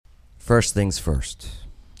First things first.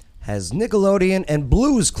 Has Nickelodeon and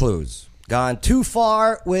Blues Clues gone too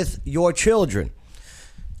far with your children?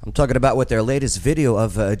 I'm talking about with their latest video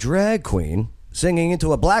of a drag queen singing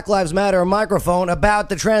into a Black Lives Matter microphone about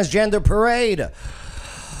the transgender parade.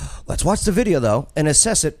 Let's watch the video, though, and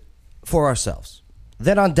assess it for ourselves.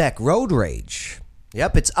 Then on deck, road rage.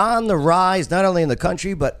 Yep, it's on the rise, not only in the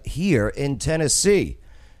country, but here in Tennessee.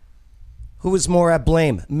 Who is more at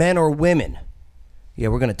blame, men or women? Yeah,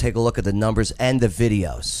 we're going to take a look at the numbers and the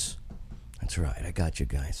videos. That's right, I got you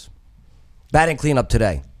guys. Batting cleanup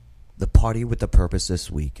today. The party with the purpose this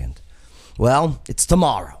weekend. Well, it's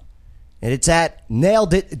tomorrow. And it's at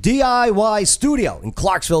Nailed It DIY Studio in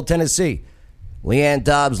Clarksville, Tennessee. Leanne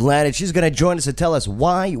Dobbs landed. She's going to join us to tell us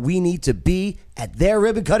why we need to be at their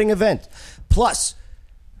ribbon-cutting event. Plus,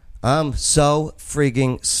 I'm so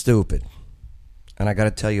freaking stupid. And I got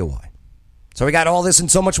to tell you why. So we got all this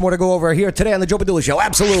and so much more to go over here today on the Joe Padula Show.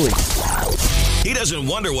 Absolutely. He doesn't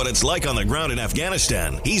wonder what it's like on the ground in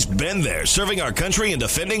Afghanistan. He's been there, serving our country and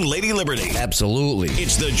defending Lady Liberty. Absolutely.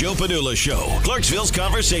 It's the Joe Padula Show, Clarksville's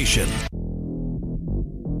Conversation.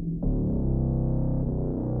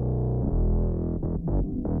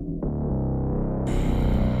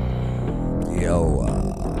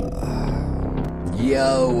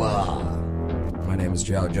 My name is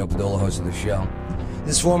Joe Padula, host of the show.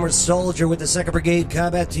 This former soldier with the 2nd Brigade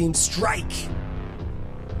Combat Team Strike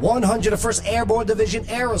 101st Airborne Division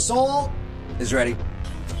Air Assault is ready.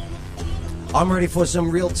 I'm ready for some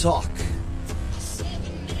real talk.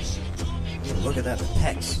 Look at that, the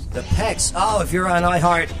pecs. The pecs. Oh, if you're on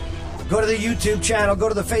iHeart, go to the YouTube channel, go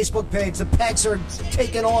to the Facebook page. The pecs are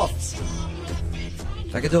taking off.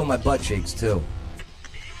 I can do it with my butt cheeks, too.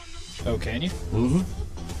 Oh, can you? Mm-hmm.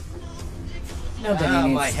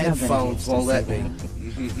 My headphones won't let me.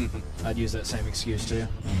 I'd use that same excuse, too.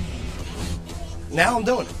 Now I'm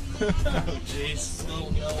doing it. Oh, jeez. Oh,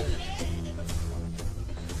 no.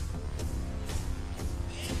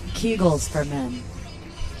 Kegels for men.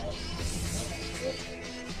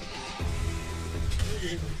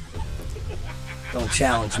 Don't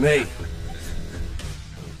challenge me.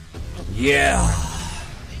 Yeah.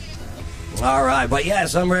 All right, but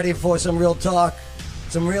yes, I'm ready for some real talk,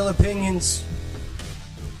 some real opinions.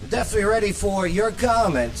 Definitely ready for your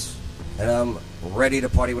comments, and I'm ready to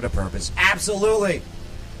party with a purpose. Absolutely.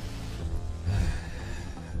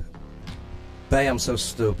 Bay, I'm so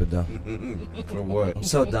stupid, though. For what? I'm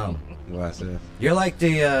so dumb. What's that? You're like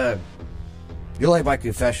my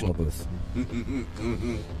confessional booth.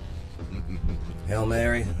 Hail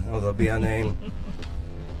Mary, although be our name.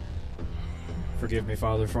 Forgive me,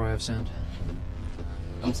 Father, for I have sinned.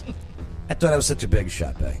 I thought I was such a big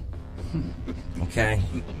shot, Bay. Okay?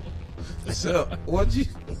 So, what'd you...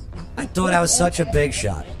 I thought I was such a big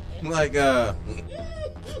shot. Like,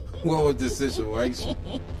 what was the situation?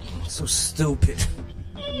 So stupid.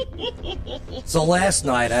 So last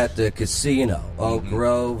night at the casino, Oak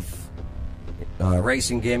Grove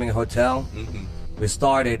Racing Gaming Hotel, we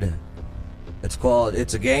started,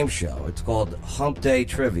 it's a game show. It's called Hump Day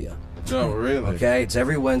Trivia. Oh, really? Okay, it's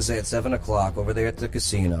every Wednesday at 7 o'clock over there at the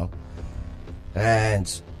casino.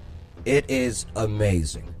 And it is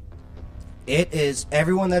amazing. It is,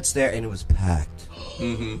 everyone that's there, and it was packed.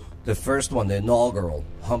 Mm-hmm. The first one, the inaugural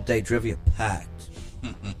Hump Day Trivia, packed.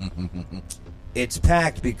 It's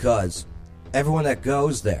packed because everyone that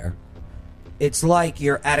goes there, it's like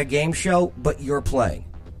you're at a game show, but you're playing.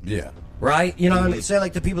 Yeah. Right? You know what I mean? Say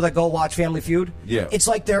like the people that go watch Family Feud? Yeah. It's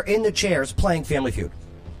like they're in the chairs playing Family Feud.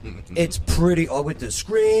 It's pretty, with the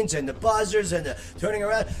screens and the buzzers and the turning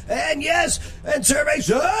around. And yes, and survey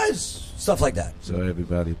says, stuff like that. So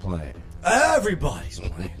everybody playing. Everybody's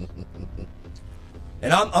playing.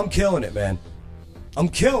 And I'm killing it, man. I'm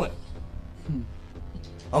killing it.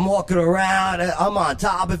 I'm walking around. I'm on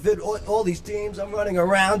top of it. All these teams. I'm running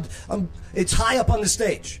around. It's high up on the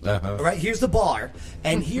stage. Uh-huh. All right, here's the bar,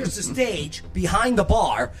 and here's the stage behind the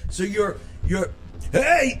bar. So you're,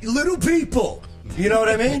 hey, little people. You know what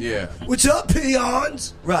I mean? Yeah. What's up,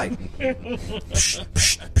 peons? Right. Psh,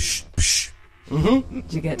 psh, psh, psh. Mm-hmm.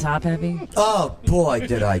 Did you get top heavy? Oh, boy,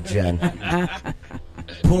 did I, Jen.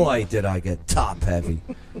 Boy, did I get top heavy.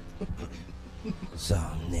 So,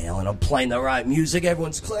 nailing, I'm playing the right music.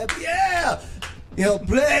 Everyone's clapping. Yeah! You know,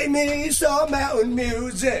 play me some mountain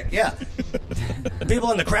music. Yeah.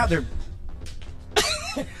 People in the crowd, they're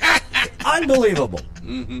unbelievable.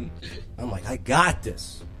 Mm-hmm. I'm like, I got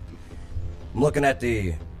this. I'm looking at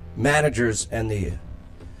the managers and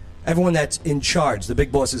everyone that's in charge, the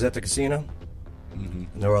big bosses at the casino, and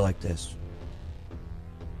they're all like this.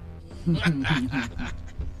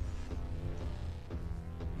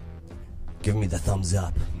 Give me the thumbs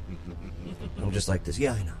up. I'm just like this.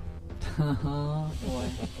 Yeah, I know. Oh, boy.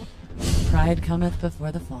 Pride cometh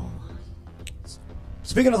before the fall.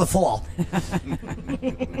 Speaking of the fall, Oh,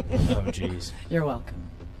 jeez. You're welcome.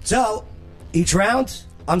 so each round,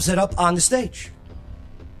 I'm set up on the stage.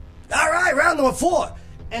 All right, round number 4.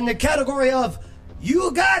 In the category of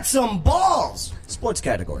You Got Some Balls. Sports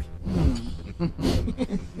category.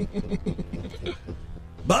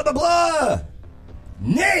 Blah, blah, blah.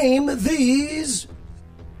 Name these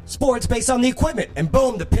sports based on the equipment. And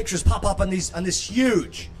boom, the pictures pop up on this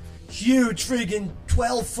huge friggin'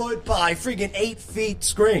 12-foot by friggin' 8 feet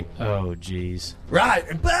screen. Oh, jeez. Right,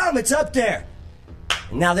 and boom, it's up there.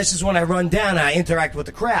 And now this is when I run down and I interact with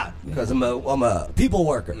the crowd because I'm a people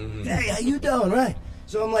worker. Hey, how you doing? Right.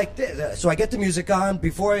 So I'm like this. So I get the music on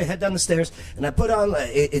before I head down the stairs, and I put on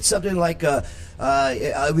it's something like it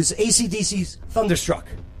was AC/DC's Thunderstruck.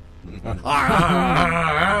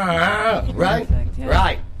 Right, Perfect, yeah.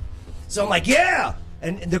 right. So I'm like, yeah,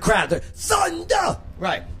 and the crowd, they're, thunder,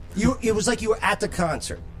 right? It was like you were at the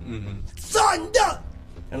concert. Thunder,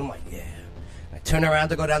 and I'm like, yeah. I turn around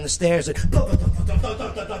to go down the stairs, and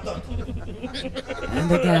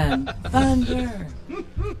And again. Thunder.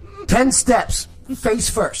 10 steps, face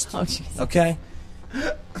first. Oh, jeez. Okay,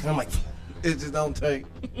 and I'm like, It just don't take.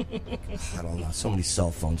 I don't know. So many cell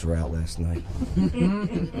phones were out last night.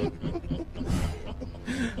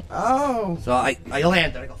 Oh. So I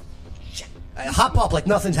land and I go, shit. I hop up like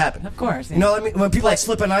nothing's happened. Of course. Yeah. You know what I mean? When people like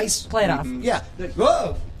slip on ice. Play it off. Yeah.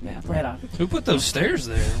 Whoa. Yeah, play it off. Who put those stairs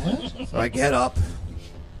there? What? So I get up.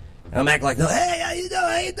 And I'm acting like, no, hey, how you doing?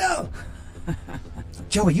 How you doing?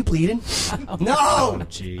 Joe, are you bleeding? Oh, No.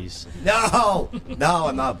 jeez. No. No,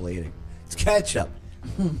 I'm not bleeding. It's ketchup.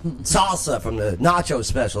 Salsa from the nacho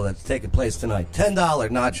special that's taking place tonight. $10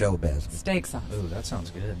 nacho basket. Steak sauce. Ooh, that sounds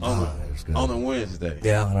good. Oh, that's good. On a Wednesday.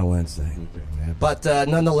 Yeah, on a Wednesday. Yeah. But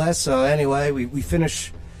nonetheless, so anyway, we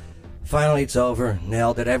finish. Finally, it's over.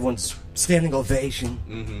 Nailed it. Everyone's standing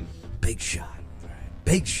ovation. Big shot. All right.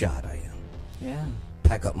 Big shot I am. Yeah.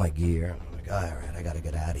 Pack up my gear. I'm like, all right, I got to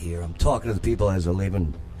get out of here. I'm talking to the people as they're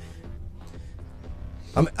leaving.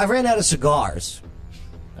 I ran out of cigars.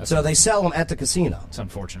 So they sell them at the casino. It's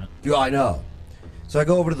unfortunate. Yeah, I know. So I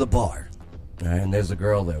go over to the bar. All right, and there's a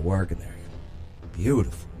girl there working there.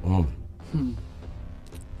 Beautiful woman.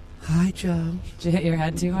 Hi, Joe. Did you hit your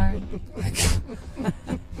head too hard?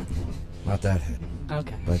 Not that head.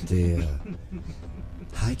 Okay. But the,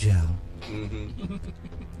 hi, Joe.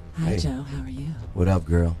 Hi, Hey. Joe. How are you? What up,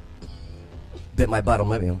 girl? Bit my bottom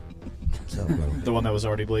lip, you know. So, The one that was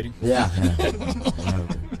already bleeding? yeah.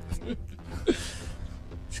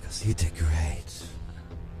 She goes, you did great.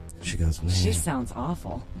 She goes, man. She sounds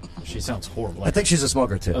awful. She sounds horrible. I think she's a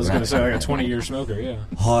smoker, too. I was going to say, like a 20-year smoker, yeah.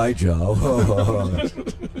 Hi, Joe.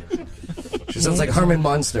 She sounds like Herman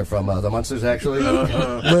Munster from The Munsters, actually.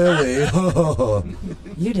 Lily.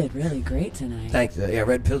 You did really great tonight. Thanks. Yeah,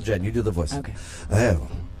 Red Pill Jet, you do the voice. Okay. Oh,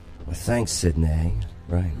 well, thanks, Sydney.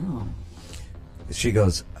 Right. Oh, She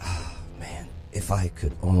goes, oh, man, if I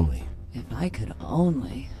could only. if I could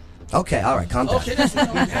only. Okay, all right, calm down.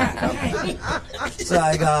 So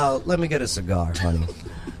I go, let me get a cigar, honey.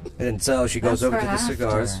 And so she goes That's over for to the after.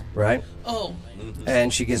 cigars, right? Oh,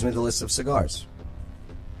 And she gives me the list of cigars.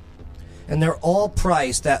 And they're all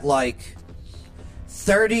priced at like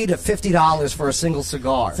 $30 to $50 for a single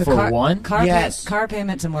cigar. So For one? Yes. Car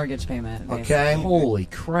payment to mortgage payment. basically. Okay? holy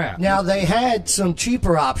crap. Now, they had some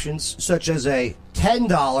cheaper options, such as a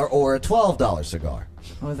 $10 or a $12 cigar.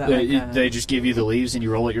 What was that They, like? they just give you the leaves and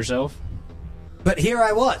you roll it yourself? But here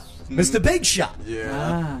I was, Mr. Big Shot.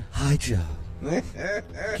 Yeah. Hi, Joe.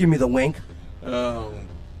 Give me the wink.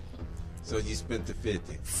 So you spent the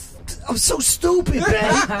 50. I'm so stupid,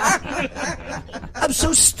 man. I'm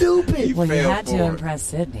so stupid. well, you fell had to for it. impress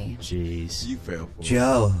Sydney. Jeez. You fell for it.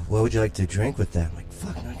 Joe, what would you like to drink with that? I'm like,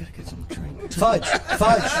 fuck, I gotta get some drink. Fudge.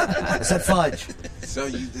 I said fudge. So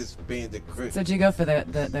you just spent the credit. So did you go for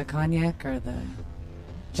the cognac or the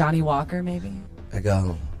Johnny Walker, maybe? I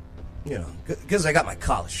go, you know, because I got my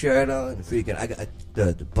collar shirt on. If you can, I got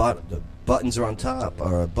the buttons are on top,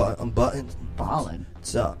 or unbuttoned. Ballin'.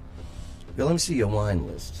 What's up? Yo, let me see your wine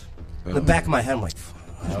list. In the back of my head, I'm like,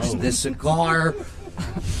 this cigar.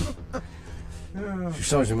 She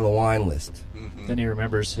shows me the wine list. Then he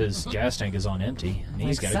remembers his gas tank is on empty. And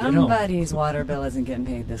he's Like got to get home. somebody's water bill isn't getting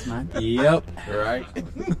paid this month. Yep. Right?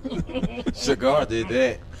 Cigar did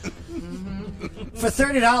that. For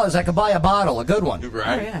 $30, I could buy a bottle, a good one. Oh,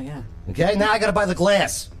 Right? yeah, yeah. Okay, now I gotta buy the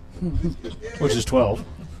glass. Which is 12.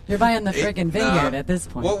 You're buying the freaking vineyard at this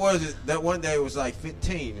point. What was it? That one day it was like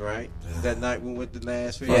 15, right? That night we went to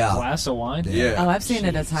Nashville. For a glass of wine? Yeah. Oh, I've seen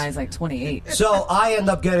it as high as like 28. So I end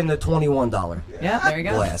up getting the $21 Yeah, there you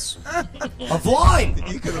go. glass of wine.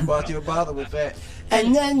 You could have bought you a bottle with that.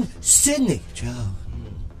 And then Sydney, Joe,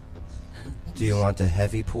 do you want the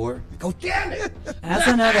heavy pour? Go, damn it! That's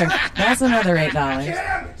another $8.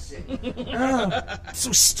 Damn it, Sydney! Oh,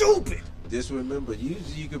 so stupid. Just remember,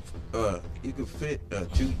 usually you could fit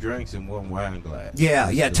 2 drinks in one wine glass.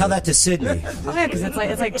 Yeah. Tell that to Sydney. Oh yeah, because it's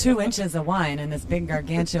like 2 inches of wine in this big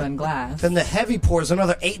gargantuan glass. Then the heavy pour is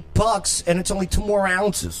another $8, and it's only 2 more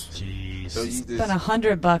ounces. Jeez. So you Spend just,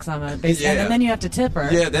 $100 on a base, Yeah. and then you have to tip her.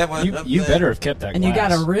 yeah, that one. You better have kept that And glass. you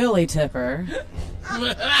gotta really tip her.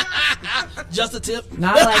 Just a tip.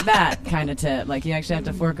 Not like that kind of tip. Like you actually have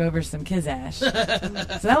to fork over some kizash. So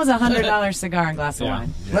that was a $100 cigar and glass of Yeah.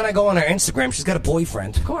 wine. Then I go on her Instagram. She's got a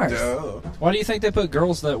boyfriend. Of course. Oh. Why do you think they put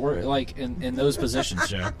girls that were like in those positions,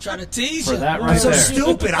 Joe? Trying to tease For you. that I'm right so there.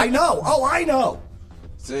 stupid. I know. Oh, I know.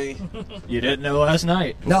 See, You didn't know last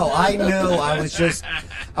night. No, I knew.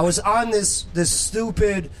 I was on this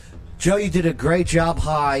stupid. Joe, you did a great job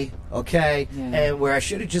high, okay? Yeah. And where I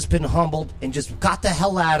should have just been humbled and just got the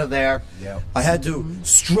hell out of there. Yeah. I had to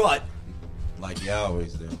strut. like you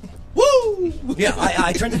always do. Woo! Yeah,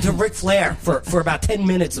 I turned into Ric Flair for about 10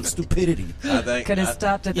 minutes of stupidity. I think. Could have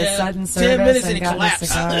stopped at the Yeah, sudden 10 service minutes and and he gotten a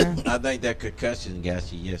collapsed. cigar. I think that concussion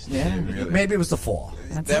got you yesterday. Yeah. Really. Maybe it was the fall.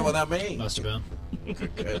 That's That's it. what I mean. Must have been.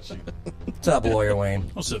 Concussion. What's up, Lawyer Wayne?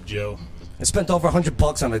 What's up, Joe? I spent over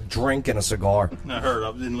 $100 on a drink and a cigar. I heard.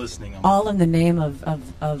 I've been listening. All in the name of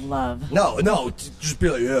love. No, just be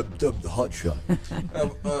like, yeah, the hot shot.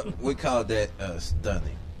 We call that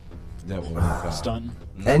stunning. That what we call Stunting.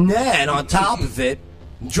 And then on top of it,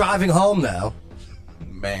 I'm driving home now,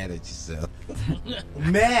 mad at yourself.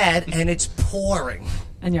 mad, and it's pouring.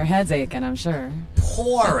 And your head's aching, I'm sure.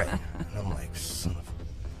 Pouring. And I'm like, son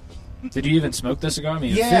of a... Did you even smoke this cigar? I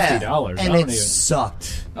mean, Yeah, $50. and I don't it even.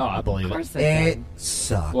 sucked. Oh, I believe Of it. course it It did.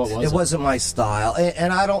 sucked. What was it it? wasn't my style.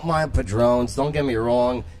 And I don't mind Padrones, don't get me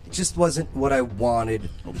wrong. It just wasn't what I wanted.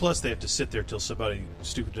 Well, plus they have to sit there till somebody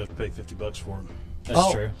stupid enough to pay $50 for them.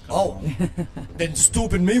 That's true. Oh, then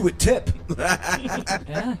stupid me with tip.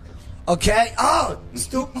 Yeah. Okay? Oh,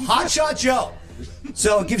 Hot Shot Joe.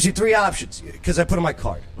 So it gives you 3 options because I put in my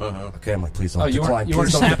card. Okay, I'm like, please don't Oh, you decline.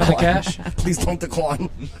 weren't Please don't snapping the decline. cash? Please don't decline.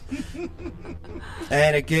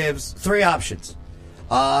 And it gives 3 options: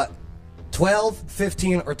 12,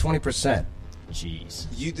 15, or 20%. Jeez.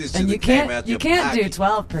 You just And you came can't out you your can't do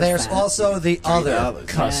pocket. 12%. There's also the other. $3.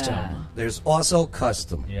 Custom. Yeah. There's also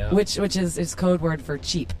custom. Yeah. Which is code word for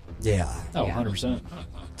cheap. Yeah. Oh, Yeah. 100%.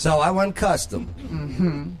 So I went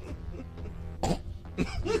custom.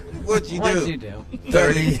 What'd you What'd do? you do?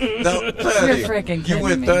 30. No, 30. You're freaking You kidding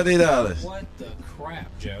went me. $30. What the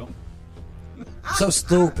crap, Joe? So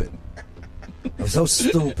stupid. I'm so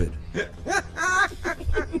stupid.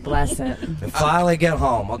 Bless it. And finally get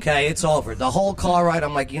home. Okay, it's over. The whole car ride,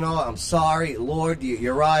 I'm like, you know, I'm sorry, Lord,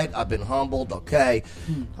 you're right. I've been humbled. Okay,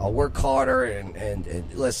 I'll work harder and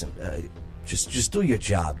listen. Just do your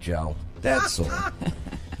job, Joe. That's all.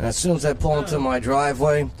 And as soon as I pull into my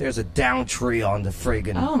driveway, there's a down tree on the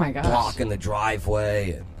friggin' Oh, my gosh. block in the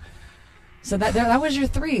driveway. And So that was your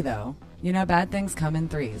 3 though. You know, bad things come in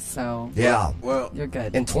 3s, so yeah, Well, you're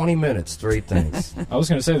good. in 20 minutes, 3 things. I was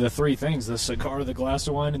going to say the 3 things: the cigar, the glass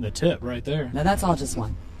of wine, and the tip right there. No, that's all just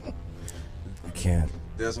one. I can't.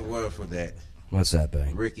 there's a word for that. What's that,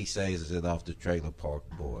 babe? Ricky says it off the Trailer Park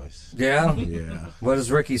Boys. Yeah? Yeah. What does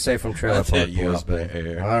Ricky say from Trailer I'll tell Park you Boys, off the babe?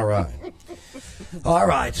 air. All right. All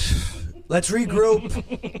right. Let's regroup.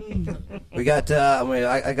 We got,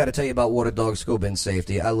 I got to tell you about Water Dog Scuba and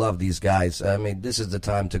Safety. I love these guys. I mean, this is the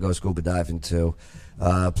time to go scuba diving, too.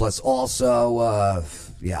 Plus, also,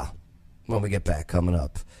 when we get back, coming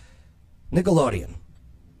up, Nickelodeon.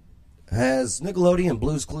 Has Nickelodeon and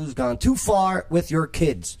Blues Clues gone too far with your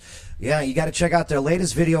kids? Yeah, you got to check out their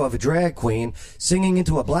latest video of a drag queen singing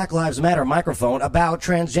into a Black Lives Matter microphone about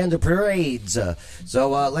transgender parades. So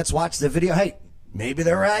let's watch the video. Hey, maybe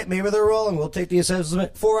they're right, maybe they're wrong. We'll take the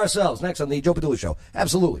assessment for ourselves next on the Joe Padula Show.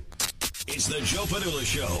 Absolutely. It's the Joe Padula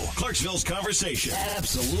Show, Clarksville's conversation.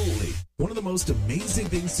 Absolutely. One of the most amazing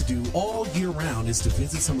things to do all year round is to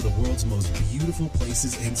visit some of the world's most beautiful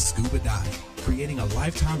places and scuba dive, creating a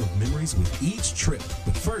lifetime of memories with each trip.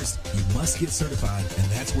 But first, you must get certified, and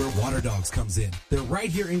that's where Water Dogs comes in. They're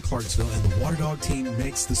right here in Clarksville, and the Water Dog team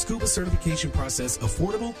makes the scuba certification process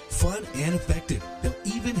affordable, fun, and effective. They'll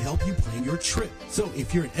even help you plan your trip. So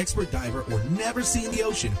if you're an expert diver or never seen the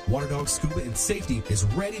ocean, Water Dog Scuba and Safety is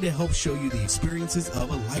ready to help show show you the experiences of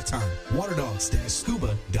a lifetime.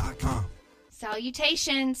 Waterdogs-scuba.com.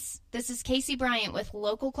 Salutations! This is Casey Bryant with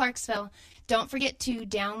Local Clarksville. Don't forget to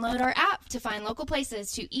download our app to find local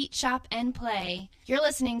places to eat, shop, and play. You're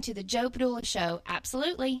listening to The Joe Padula Show.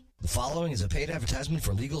 Absolutely. The following is a paid advertisement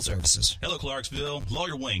for legal services. Hello, Clarksville.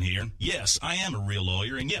 Lawyer Wayne here. Yes, I am a real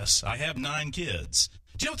lawyer, and yes, I have 9 kids.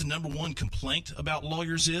 Do you know what the number one complaint about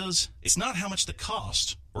lawyers is? It's not how much they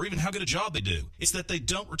cost or even how good a job they do. It's that they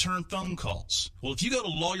don't return phone calls. Well, if you go to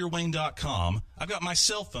lawyerwayne.com, I've got my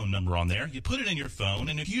cell phone number on there. You put it in your phone,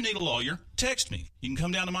 and if you need a lawyer, text me. You can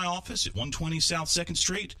come down to my office at 120 South 2nd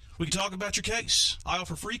Street. We can talk about your case. I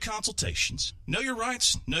offer free consultations. Know your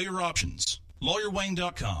rights, know your options.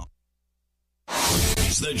 lawyerwayne.com.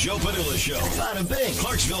 It's the Joe Padula Show. Bada bing.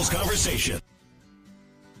 Clarksville's conversation.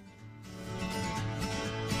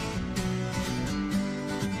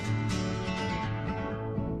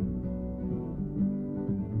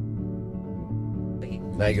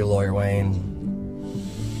 Thank you, Lawyer Wayne.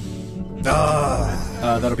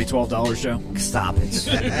 That'll be $12, Joe. Stop it.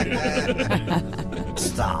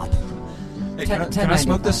 Stop. Hey, can I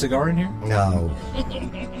smoke this cigar in here? No.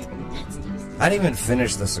 I didn't even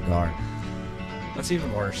finish the cigar. That's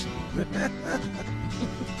even worse.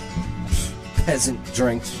 Peasant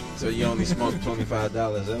drinks. So you only smoke $25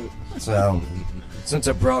 out? So, since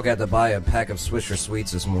I broke, I had to buy a pack of Swisher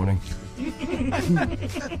Sweets this morning. It's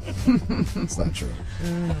not true.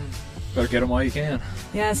 Better get them while you can.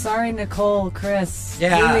 Yeah, sorry, Nicole, Chris,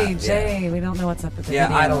 Yeah, Julie, Jay. We don't know what's up with the Yeah,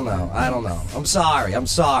 video. I don't know. I'm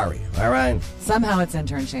sorry. All right? Somehow it's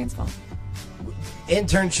intern Shane's fault.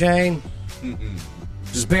 Intern Shane,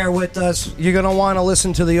 just bear with us. You're going to want to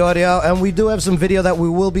listen to the audio, and we do have some video that we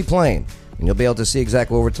will be playing, and you'll be able to see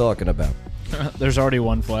exactly what we're talking about. There's already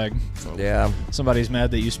one flag. Yeah. Somebody's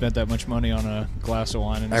mad that you spent that much money on a glass of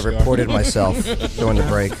wine and a I cigar. reported myself during the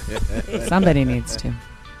break. Somebody needs to.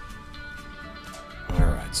 All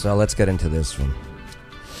right, so let's get into this one.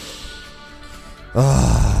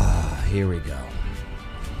 Here we go.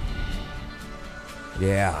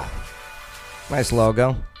 Yeah. Nice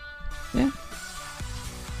logo. Yeah.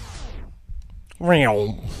 I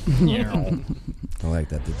like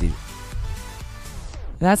that.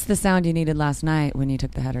 That's the sound you needed last night when you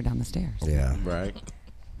took the header down the stairs. Yeah. Right.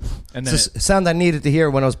 And It's then the sound I needed to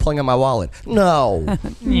hear when I was pulling out my wallet. No.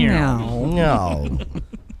 No. No.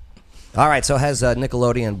 All right, so has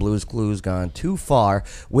Nickelodeon and Blues Clues gone too far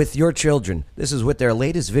with your children? This is with their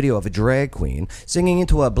latest video of a drag queen singing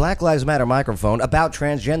into a Black Lives Matter microphone about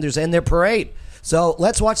transgenders and their parade. So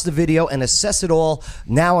let's watch the video and assess it all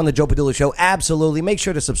now on the Joe Padula Show. Absolutely. Make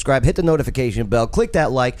sure to subscribe, hit the notification bell, click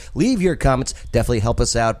that like, leave your comments. Definitely help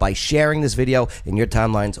us out by sharing this video in your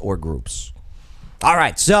timelines or groups. All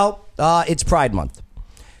right, so it's Pride Month.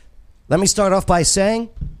 Let me start off by saying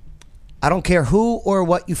I don't care who or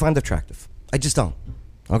what you find attractive. I just don't.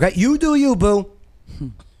 Okay? You do you, boo.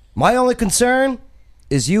 My only concern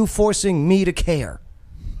is you forcing me to care.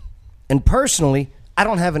 And personally, I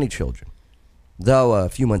don't have any children. Though a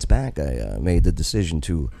few months back, I made the decision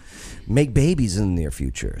to make babies in the near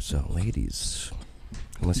future. So, ladies,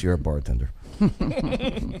 unless you're a bartender.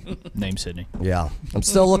 name Sydney. Yeah. I'm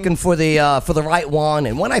still looking for the right one.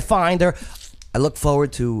 And when I find her, I look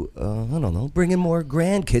forward to, I don't know, bringing more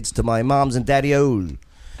grandkids to my moms and daddy-os.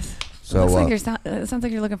 So, it sounds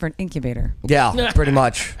like you're looking for an incubator. Yeah, pretty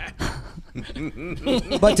much.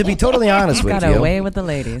 But to be totally honest with you, got away with the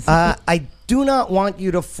ladies. I do not want you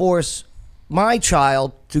to force my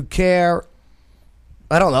child to care,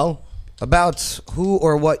 I don't know, about who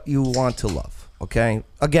or what you want to love, okay?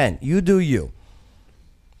 Again, you do you.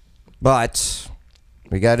 But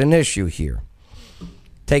we got an issue here.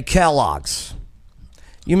 Take Kellogg's.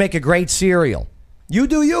 You make a great cereal. You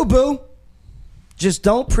do you, boo. Just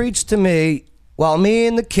don't preach to me while me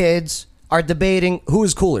and the kids are debating who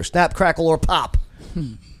is cooler, Snap, Crackle, or Pop.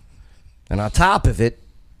 And on top of it,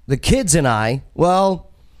 the kids and I, well,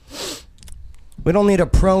 we don't need a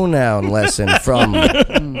pronoun lesson from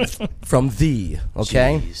thee,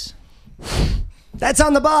 okay? Jeez. That's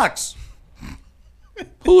on the box.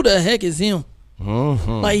 Who the heck is him?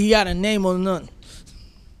 Mm-hmm. Like he got a name or nothing.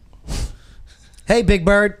 Hey, Big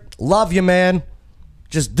Bird, love you, man.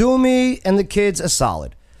 Just do me and the kids a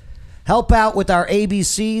solid. Help out with our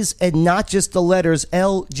ABCs and not just the letters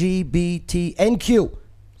L, G, B, T, and Q.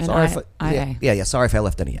 And Sorry I- if yeah. Sorry if I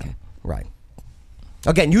left any out. Right.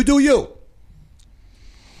 Again, you do you.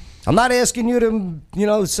 I'm not asking you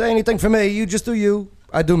to, say anything for me. You just do you.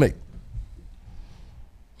 I do me.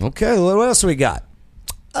 Okay, what else we got?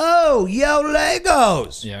 Oh, Yo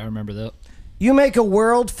Legos. Yeah, I remember that. You make a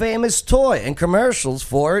world famous toy and commercials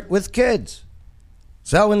for it with kids.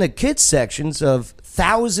 So in the kids sections of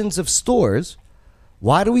thousands of stores,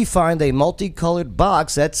 why do we find a multicolored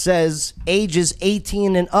box that says ages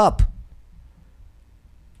 18 and up?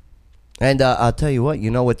 And I'll tell you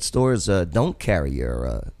what stores don't carry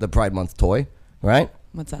the Pride Month toy, right?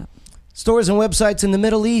 What's that? Stores and websites in the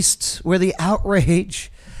Middle East where the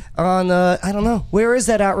outrage on, I don't know, where is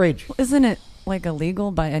that outrage? Isn't it like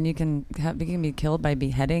illegal and you can be killed by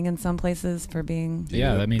beheading in some places for being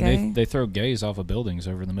gay? they throw gays off of buildings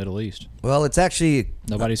over in the Middle East. Well, it's actually...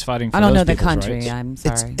 Nobody's fighting for I don't those know the people's country, rights. I'm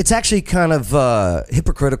sorry. It's actually kind of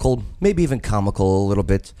hypocritical, maybe even comical a little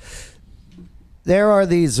bit. There are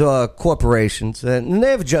these corporations, and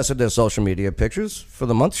they've adjusted their social media pictures for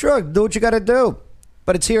the month. Sure, do what you got to do.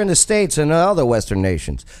 But it's here in the States and other Western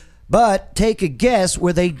nations. But take a guess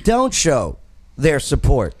where they don't show their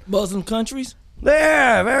support. Muslim countries?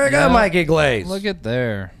 There, very good, Mikey Glaze. Look at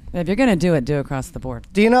there. If you're going to do it across the board.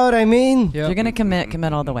 Do you know what I mean? If you're going to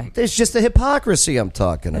commit all the way. It's just the hypocrisy I'm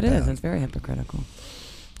talking about. It is. It's very hypocritical.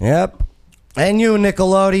 Yep. And you,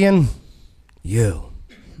 Nickelodeon, you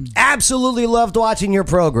absolutely loved watching your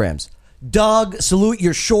programs. Doug, Salute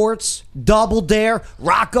Your Shorts, Double Dare,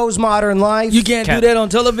 Rocco's Modern Life. You can't do that on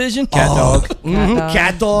television? Cat dog.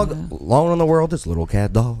 Cat dog. Alone in the world, this little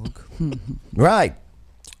cat dog. Right.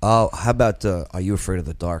 Oh, how about Are You Afraid of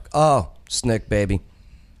the Dark? Oh, Snick, baby.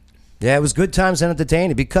 Yeah, it was good times and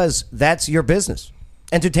entertaining because that's your business.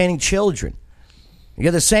 Entertaining children.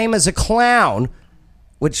 You're the same as a clown,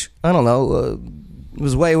 which, I don't know,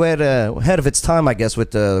 was way ahead of its time, I guess,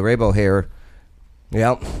 with the rainbow hair.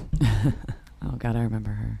 Yep. Oh, God, I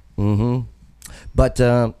remember her. Mm-hmm.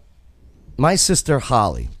 But my sister,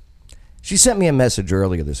 Holly, she sent me a message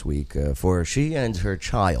earlier this week for she and her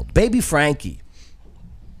child, baby Frankie.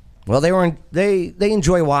 Well, they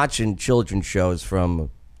enjoy watching children's shows from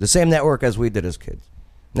the same network as we did as kids,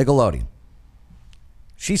 Nickelodeon.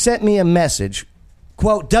 She sent me a message,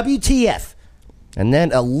 quote, WTF, and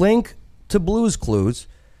then a link to Blues Clues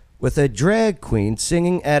with a drag queen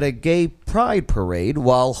singing at a gay pride parade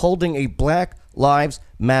while holding a Black Lives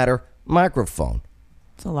Matter microphone.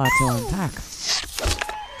 It's a lot to unpack.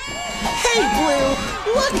 Hey, Blue,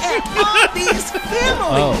 look at all these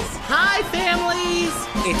families. Hi, families.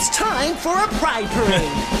 It's time for a pride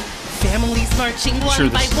parade. Families marching one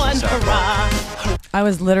by one, hurrah. I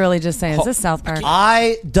was literally just saying, is this South Park?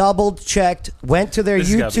 I double-checked, went to their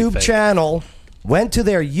YouTube channel,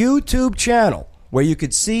 where you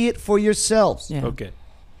could see it for yourselves. Yeah. Okay.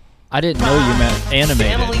 I didn't know you meant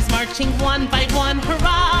animated. Families marching one by one,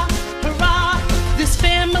 hurrah, hurrah. This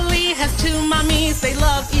family has two mommies. They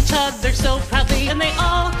love each other so proudly, and they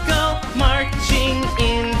all go marching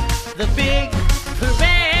in the big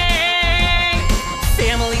parade.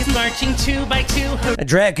 Families marching two by two, hurrah, A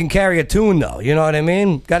drag can carry a tune, though. You know what I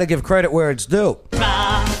mean? Got to give credit where it's due.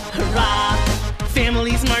 hurrah.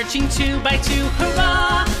 Families marching two by two,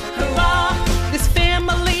 hurrah, hurrah. This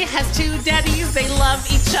family has two daddies. They love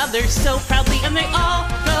each other so proudly, and they all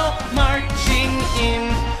go marching in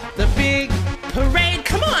the big parade.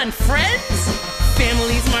 Come on, friends.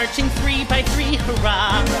 Families marching three by three,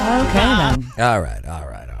 hurrah. Okay, then. All right.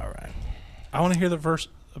 I want to hear the verse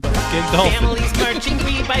about the gig dolphin. Families marching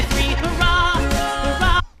three by three, hurrah,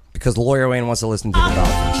 hurrah. Because Lawyer Wayne wants to listen to the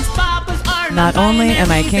Dolphins. These papas are Not only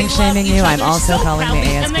am I kink shaming you, I'm also so calling the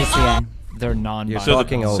proudly, and they ASPCA. They're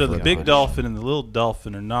non-binary. So the big dolphin and the little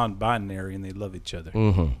dolphin are non-binary, and they love each other.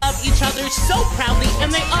 love each other so proudly,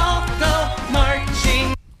 and they all go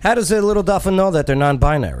marching How does a little dolphin know that they're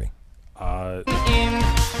non-binary? in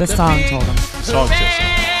The song told them. Song says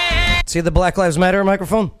so. See the Black Lives Matter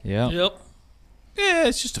microphone? Yeah. Yep. Yeah,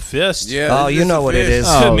 it's just a fist. Yeah, Oh, it's you just know a what it fist.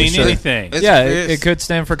 is. Oh, Could mean sure. anything. It's Yeah, a it fist. could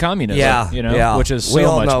stand for communism. Yeah, you know, yeah. which is We so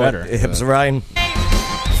all much know better. It's Ryan.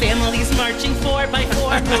 families marching four by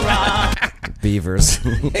four, hurrah, Beavers.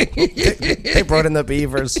 They brought in the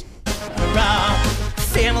beavers. hurrah.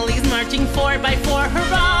 Families marching four by four,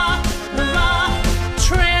 hurrah, hurrah.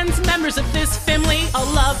 Trans members of this family all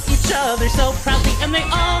love each other so proudly, and they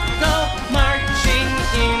all go marching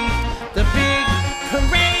in the big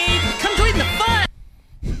parade. Come join the fun.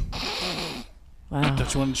 Wow.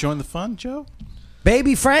 Don't you want to join the fun, Joe?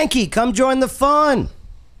 Baby Frankie, come join the fun.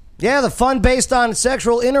 Yeah, the fun based on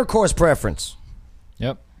sexual intercourse preference.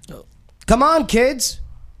 Yep. Come on, kids.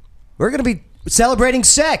 We're going to be celebrating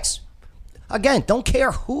sex. Again, don't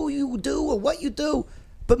care who you do or what you do.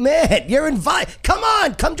 But man, you're invited. Come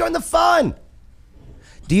on, come join the fun.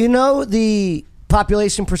 Do you know the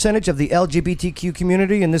population percentage of the LGBTQ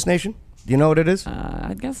community in this nation? Do you know what it is?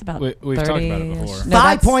 I guess about We've 30 talked about it before.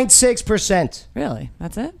 5.6%. Really?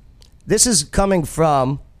 That's it? This is coming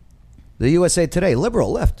from the USA Today,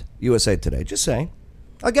 liberal left USA Today. Just saying.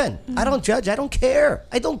 Again, I don't judge. I don't care.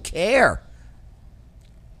 I don't care.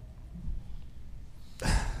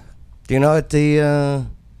 Do you know what the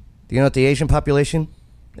Asian population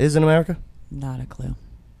is in America? Not a clue.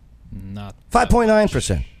 Not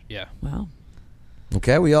 5.9%. Yeah. Wow.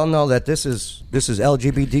 Okay, we all know that this is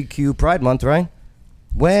LGBTQ Pride Month, right?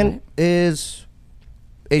 When is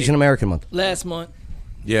Asian American Month? Last month.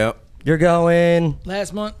 Yeah. You're going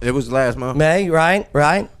Last month. It was last month. May, right?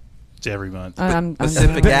 It's every month. I'm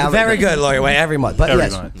Very good, Lawyer Wayne. Every month, but Every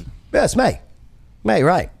yes, month. yes, May,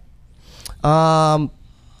 right?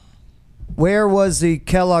 Where was the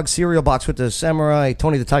Kellogg cereal box with the samurai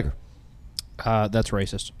Tony the Tiger? That's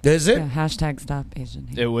racist. Is it? Yeah, hashtag stop Asian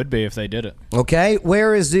hate. It would be if they did it. Okay.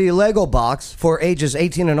 Where is the Lego box for ages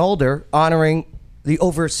 18 and older, honoring the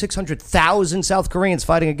over 600,000 South Koreans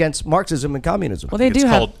fighting against Marxism and communism? Well, they do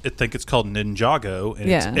have. I think it's called Ninjago, and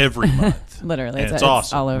Yeah. it's every month. Literally, And it's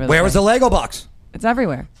awesome. all over. Where was the Lego box? It's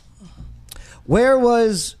everywhere. Where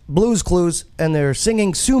was Blues Clues and their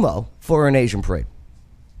singing sumo for an Asian parade?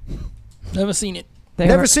 Never seen it.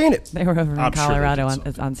 Never seen it. They were over in I'm sure they Colorado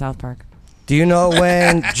did on South Park. Do you know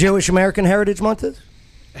when Jewish American Heritage Month is?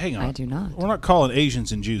 Hang on. I do not. We're not calling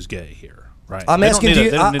Asians and Jews gay here, right? I'm They don't asking need you.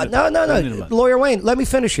 a- they don't need a- No, they don't need a month. Lawyer Wayne, let me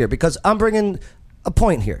finish here because I'm bringing a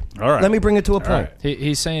point here. All right. Let me bring it to a point. right.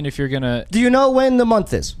 He's saying if you're gonna Do you know when the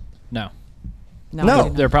month is? no, No. I do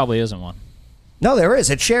not. there probably isn't one. No, there is.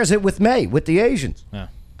 It shares it with May, with the Asians. No.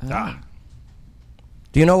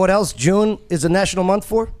 Do you know what else June is a national month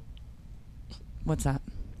for? What's that?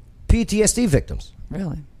 PTSD victims.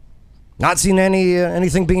 Really? Not seen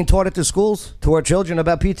anything being taught at the schools to our children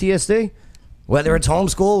about PTSD? Whether it's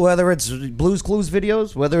homeschool, whether it's Blues Clues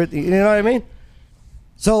videos, whether it, you know what I mean?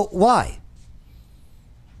 So why?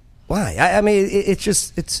 Why? I mean, it's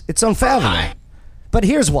just, it's unfathomable. But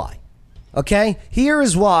here's why. Okay? Here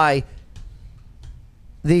is why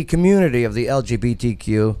the community of the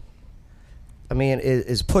LGBTQ, I mean,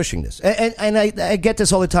 is pushing this. And I get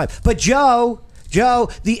this all the time. But Joe,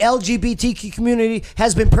 the LGBTQ community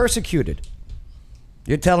has been persecuted.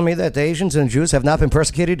 You're telling me that the Asians and Jews have not been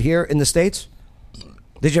persecuted here in the States?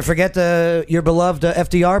 Did you forget your beloved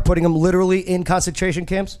FDR putting them literally in concentration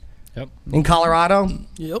camps? Yep. In Colorado?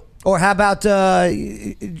 Yep. Or how about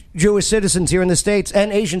Jewish citizens here in the States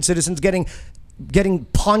and Asian citizens getting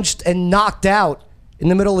punched and knocked out in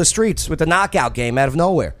the middle of the streets with a knockout game out of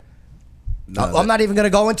nowhere? No, I'm not even going to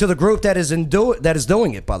go into the group that is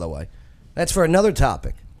doing it, by the way. That's for another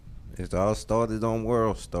topic. It all started on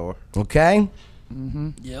World Star. Okay?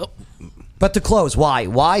 Yep. But to close, why?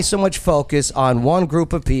 Why so much focus on one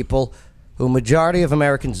group of people who majority of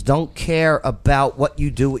Americans don't care about what you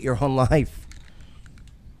do with your own life?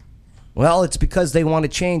 Well, it's because they want to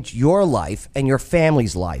change your life and your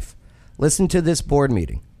family's life. Listen to this board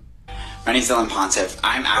meeting. My name's Dylan Pontiff.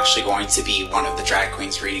 I'm actually going to be one of the drag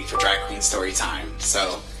queens reading for Drag Queen Storytime.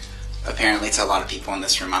 So, apparently to a lot of people in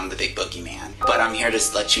this room, I'm the big boogeyman. But I'm here to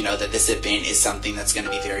let you know that this event is something that's going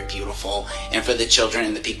to be very beautiful. And for the children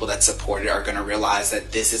and the people that support it are going to realize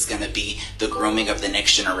that this is going to be the grooming of the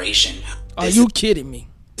next generation. Are you kidding me?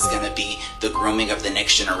 It's going to be the grooming of the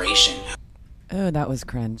next generation. Oh, that was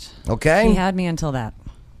cringe. Okay? He had me until that.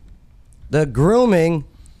 The grooming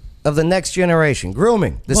of the next generation.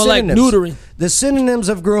 Grooming. The Well, like synonyms. neutering. The synonyms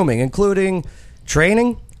of grooming, including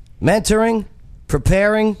training, mentoring,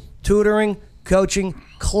 preparing, tutoring, coaching,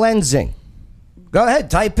 cleansing. Go ahead,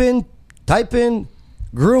 type in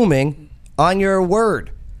grooming on your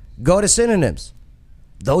word. Go to synonyms.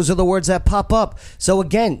 Those are the words that pop up. So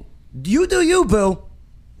again, you do you, boo.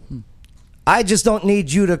 I just don't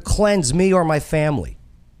need you to cleanse me or my family.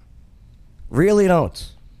 Really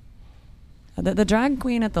don't. The drag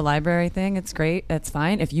queen at the library thing, it's great. It's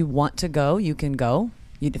fine. If you want to go, you can go.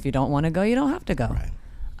 If you don't want to go, you don't have to go.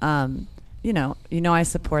 Right. You know, I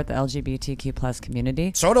support the LGBTQ plus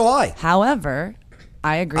community. So do I. However,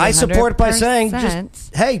 I agree. I support by saying, 100%.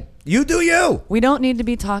 just, hey, you do you. We don't need to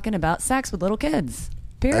be talking about sex with little kids.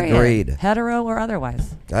 Period. Agreed. Hetero or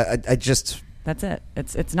otherwise. I just... That's it.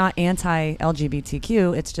 It's not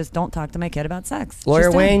anti-LGBTQ. It's just don't talk to my kid about sex. Lawyer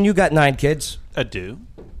Just Wayne, you got 9 kids. I do.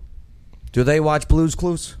 Do they watch Blues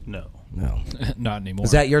Clues? No. No. Not anymore.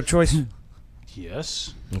 Is that your choice?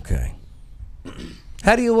 Yes. Okay.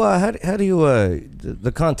 How do you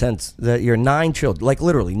the contents that your 9 children, like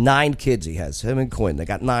literally 9 kids he has, him and Quinn, they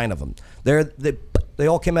got 9 of them. They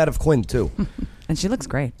all came out of Quinn too. And she looks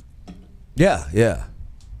great. Yeah.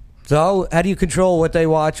 So how do you control what they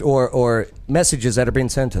watch or messages that are being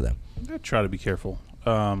sent to them? I try to be careful.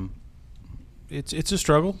 It's a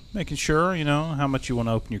struggle, making sure, how much you want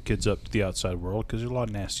to open your kids up to the outside world, because there's a lot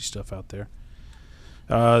of nasty stuff out there.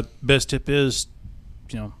 Best tip is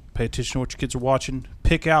pay attention to what your kids are watching.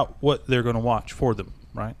 Pick out what they're going to watch for them,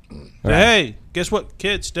 right? Say, Right. hey, guess what,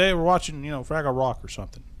 kids? Today we're watching, Fraggle Rock or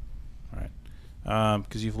something, right?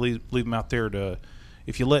 Because you leave them out there to,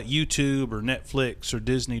 if you let YouTube or Netflix or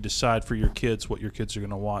Disney decide for your kids what your kids are going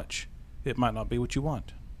to watch, it might not be what you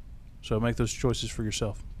want. So make those choices for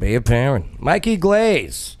yourself. Be a parent. Mikey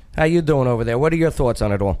Glaze, how you doing over there? What are your thoughts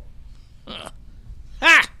on it all?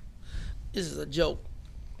 This is a joke.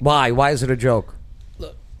 Why? Why is it a joke?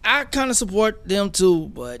 Look, I kind of support them too,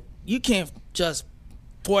 but you can't just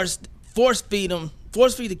force feed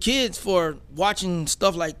the kids for watching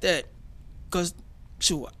stuff like that. Cause,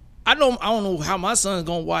 shoot, I don't know how my son's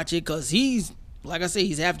gonna watch it, cause he's, like I say,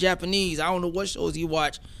 he's half Japanese. I don't know what shows he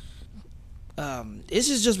watch. This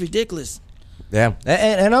is just ridiculous. Yeah,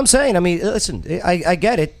 and I'm saying, I mean, listen, I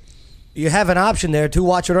get it. You have an option there to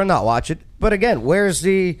watch it or not watch it. But again, where's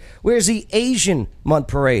the Asian Month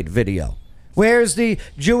Parade video? Where's the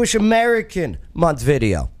Jewish American Month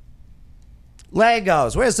video?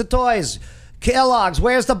 Legos, where's the toys? Kellogg's,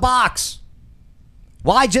 where's the box?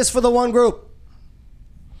 Why just for the one group?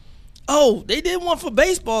 Oh, they did one for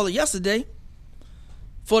baseball yesterday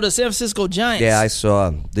for the San Francisco Giants. Yeah, I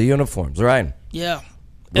saw the uniforms, right? Yeah.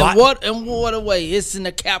 What? And what a way. It's in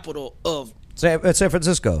the capital of San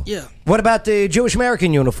Francisco. Yeah. What about the Jewish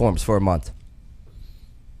American uniforms for a month?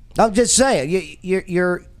 I'm just saying,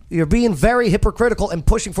 you're being very hypocritical and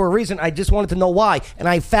pushing for a reason. I just wanted to know why, and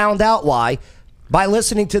I found out why by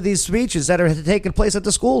listening to these speeches that are taking place at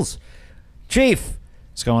the schools. Chief,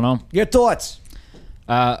 what's going on? Your thoughts?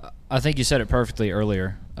 I think you said it perfectly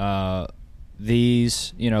earlier.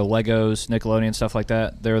 These, Legos, Nickelodeon, stuff like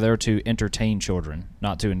that, they're there to entertain children,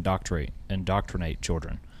 not to indoctrinate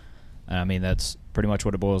children. And I mean, that's pretty much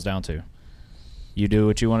what it boils down to. You do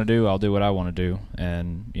what you want to do, I'll do what I want to do.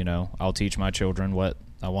 And, I'll teach my children what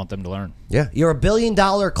I want them to learn. Yeah, you're $1 billion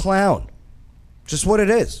clown. Just what it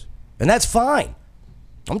is. And that's fine.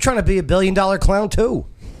 I'm trying to be $1 billion clown, too.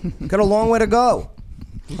 Got a long way to go.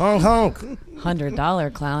 Honk, honk.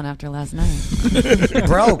 $100 clown after last night.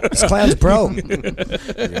 Broke. This clown's broke.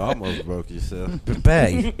 You almost broke yourself.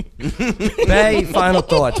 Bay. Bay, final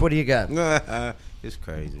thoughts. What do you got? It's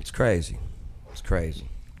crazy. It's crazy. It's crazy.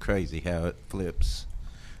 Crazy how it flips.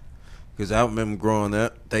 Because I remember growing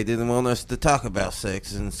up, they didn't want us to talk about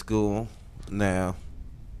sex in school. Now,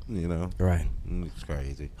 Right. It's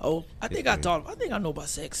crazy. Oh, I think I know about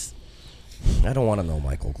sex. I don't want to know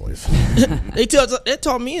Michael Glaze. They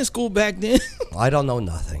taught me in school back then. I don't know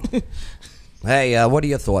nothing. Hey, what are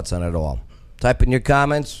your thoughts on it all? Type in your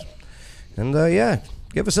comments. And,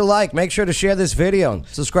 give us a like. Make sure to share this video and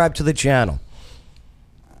subscribe to the channel.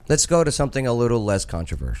 Let's go to something a little less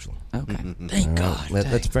controversial. Okay. Thank God.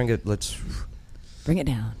 Let's bring it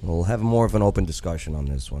down. We'll have more of an open discussion on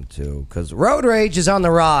this one, too. Because road rage is on the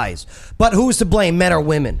rise. But who's to blame, men or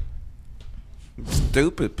women?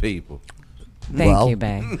 Stupid people. Thank you,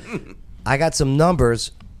 Bay. I got some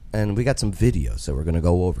numbers, and we got some videos that we're going to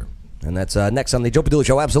go over. And that's next on the Joe Padula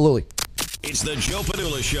Show. Absolutely. It's the Joe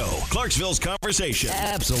Padula Show, Clarksville's conversation.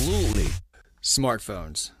 Absolutely.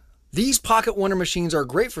 Smartphones. These pocket wonder machines are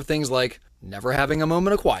great for things like never having a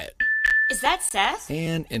moment of quiet Is that Seth?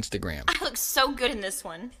 and Instagram. I look so good in this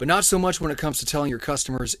one. But not so much when it comes to telling your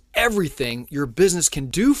customers everything your business can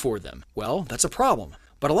do for them. Well, that's a problem.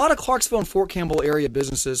 But a lot of Clarksville and Fort Campbell area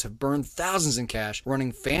businesses have burned thousands in cash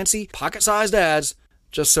running fancy, pocket-sized ads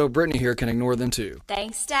just so Brittany here can ignore them too.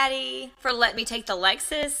 Thanks, Daddy, for letting me take the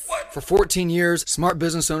Lexus. For 14 years, smart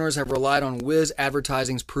business owners have relied on Wiz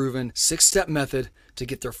Advertising's proven 6-step method to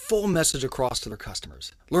get their full message across to their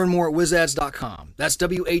customers. Learn more at wizads.com. That's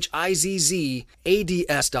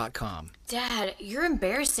WHIZZADS.com. Dad, you're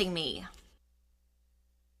embarrassing me.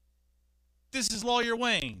 This is Lawyer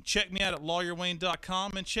Wayne. Check me out at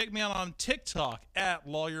lawyerwayne.com and check me out on TikTok at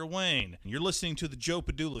Lawyer Wayne. You're listening to the Joe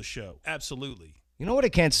Padula Show. Absolutely. You know what I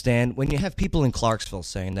can't stand? When you have people in Clarksville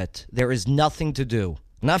saying that there is nothing to do.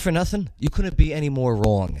 Not for nothing, you couldn't be any more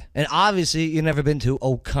wrong. And obviously, you've never been to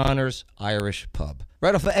O'Connor's Irish Pub.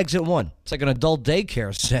 Right off of Exit 1. It's like an adult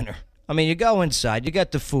daycare center. I mean, you go inside, you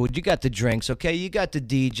got the food, you got the drinks, okay? You got the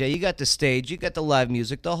DJ, you got the stage, you got the live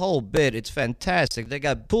music, the whole bit. It's fantastic. They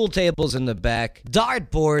got pool tables in the back,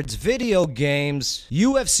 dartboards, video games,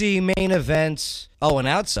 UFC main events. Oh, and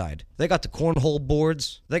outside, they got the cornhole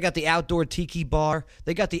boards. They got the outdoor tiki bar.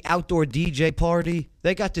 They got the outdoor DJ party.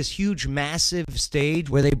 They got this huge, massive stage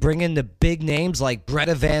where they bring in the big names like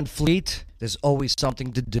Greta Van Fleet. There's always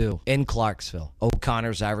something to do in Clarksville.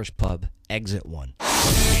 O'Connor's Irish Pub, Exit 1.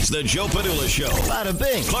 It's the Joe Padula Show. Bada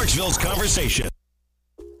bing. Clarksville's conversation.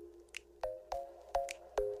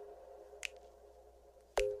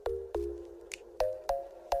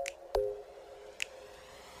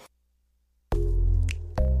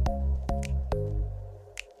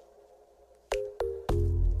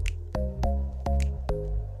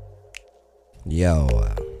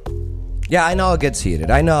 Yo. Yeah, I know it gets heated.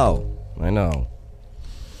 I know.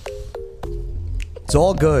 It's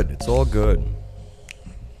all good. It's all good.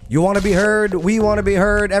 You want to be heard. We want to be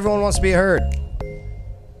heard. Everyone wants to be heard.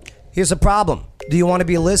 Here's the problem. Do you want to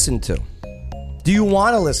be listened to? Do you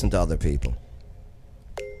want to listen to other people?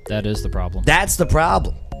 That is the problem. That's the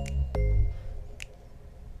problem.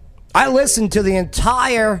 I listened to the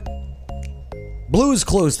entire Blues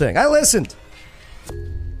Clues thing. I listened.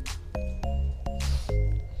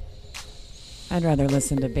 I'd rather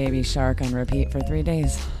listen to Baby Shark on repeat for 3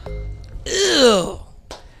 days. Ew.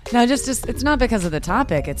 No, just it's not because of the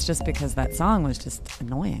topic. It's just because that song was just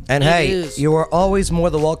annoying. And hey, you are always more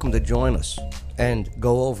than welcome to join us and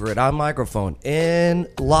go over it on microphone, in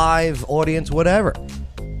live audience, whatever.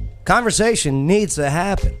 Conversation needs to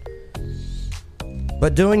happen.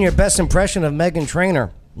 But doing your best impression of Meghan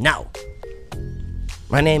Trainor, no.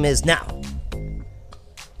 My name is no.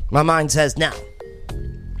 My mind says no.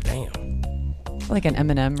 Damn. Like an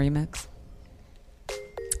Eminem remix.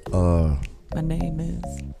 My name is.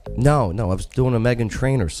 No, I was doing a Meghan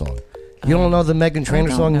Trainor song. You don't know the Meghan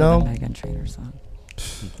Trainor song, no? The Meghan Trainor song.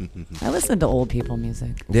 I listen to old people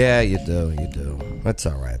music. Yeah, you do. That's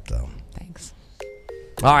all right, though. Thanks.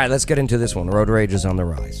 All right, let's get into this one. Road rage is on the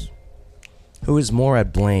rise. Who is more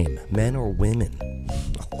at blame, men or women?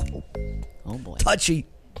 Oh, boy. Touchy.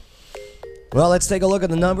 Well, let's take a look at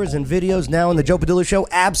the numbers and videos now on the Joe Padula Show.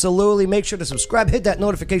 Absolutely. Make sure to subscribe. Hit that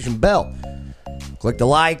notification bell. Click the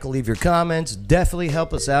like. Leave your comments. Definitely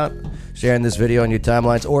help us out sharing this video on your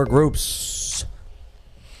timelines or groups.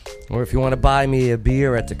 Or if you want to buy me a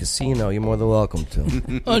beer at the casino, you're more than welcome to.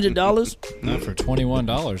 $100? Not for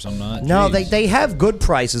 $21, I'm not. No, Jeez. they have good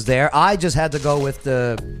prices there. I just had to go with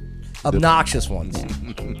the obnoxious ones.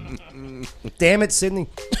 Damn it, Sydney.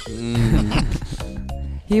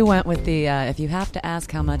 He went with the, if you have to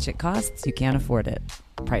ask how much it costs, you can't afford it.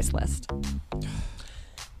 Price list.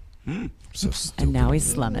 So stupid. And now he's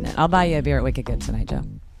slumming it. I'll buy you a beer at Wicked Good tonight, Joe.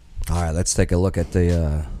 All right, let's take a look at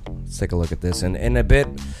the. Let's take a look at this. And in a bit,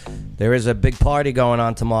 there is a big party going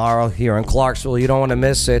on tomorrow here in Clarksville. You don't want to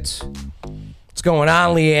miss it. What's going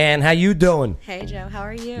on, Leanne? How you doing? Hey, Joe. How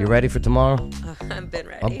are you? You ready for tomorrow? I've been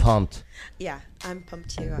ready. I'm pumped. Yeah, I'm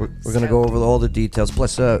pumped too. We're going to go over all the details.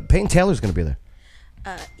 Plus, Peyton Taylor's going to be there.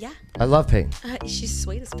 Yeah. I love Peyton. She's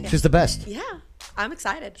sweet as pants. She's the best. Yeah, I'm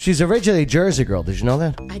excited. She's originally a Jersey girl. Did you know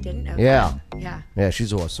that? I didn't know. Yeah. That. Yeah. Yeah,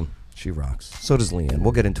 she's awesome. She rocks. So does Leanne.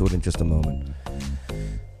 We'll get into it in just a moment.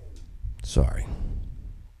 Sorry.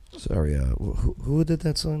 Who did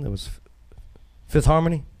that song? That was Fifth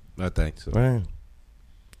Harmony? I think so. Right.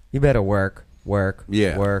 You better work.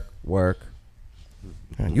 Yeah. Work.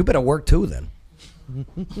 You better work too then.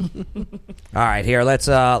 All right, here let's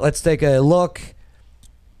take a look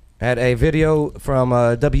at a video from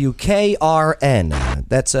WKRN.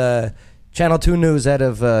 That's Channel 2 News out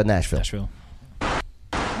of Nashville.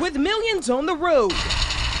 With millions on the road,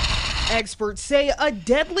 experts say a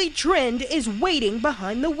deadly trend is waiting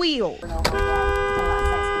behind the wheel.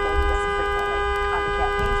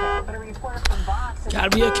 Gotta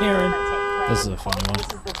be a Karen. This is a funny one.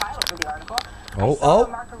 Oh.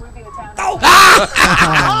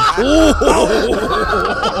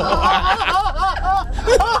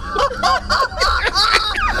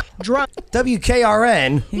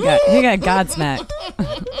 WKRN. He got godsmacked.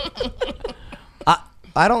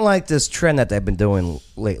 I don't like this trend that they've been doing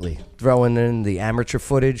lately, throwing in the amateur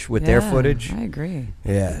footage with their footage. I agree.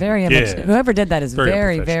 Yeah. Very immature. Yeah. Whoever did that is Very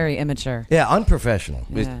very, unprofessional. very immature. Yeah, unprofessional.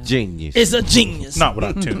 Yeah. It's genius. It's a genius. Not what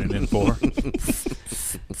I'm tuning in for.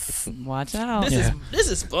 Watch out. This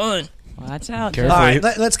is fun. Watch out. Careful. All right,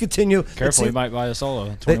 let's continue. Careful, you might buy a solo.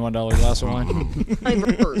 $21 glass of wine.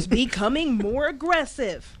 Drivers becoming more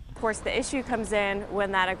aggressive. Of course, the issue comes in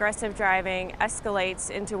when that aggressive driving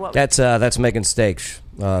escalates into what... That's Megan Stakes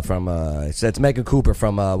from it's Megan Cooper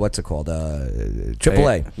from what's it called?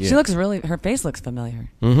 AAA. Yeah. She looks her face looks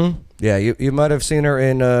familiar. Mm-hmm. Yeah, you might have seen her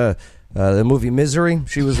in the movie Misery.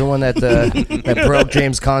 She was the one that that broke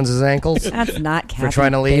James Caan's ankles. That's not Kathy for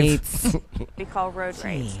trying to leave. we call road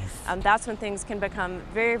rage. That's when things can become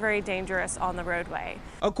very, very dangerous on the roadway.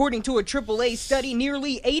 According to a AAA study,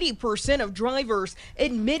 nearly 80% of drivers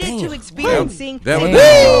admitted to experiencing behind the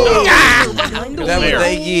wheel.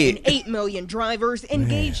 And 8 million drivers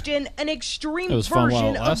engaged in an extreme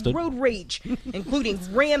version of road rage, including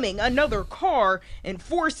ramming another car and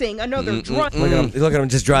forcing another driver. Look at him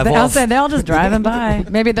just drive I'll off. say they're all just driving by.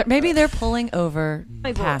 Maybe they're pulling over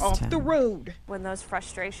past off him. the road. When those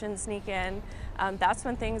frustrations sneak in, that's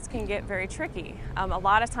when things can get very tricky. A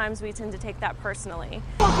lot of times we tend to take that personally.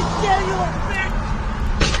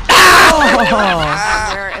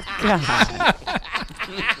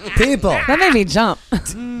 People, That made me jump.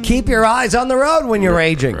 keep your eyes on the road when you're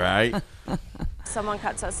raging. Right. Someone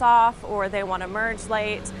cuts us off or they want to merge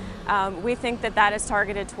late, we think that that is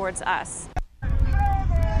targeted towards us.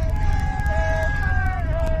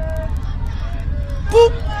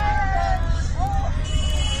 Boop.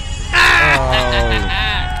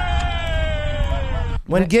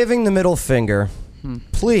 When giving the middle finger,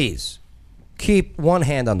 please keep one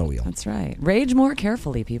hand on the wheel. That's right. Rage more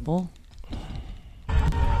carefully, people.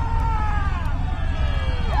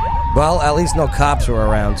 Well, at least no cops were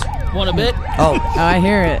around. Want a bit? Oh, I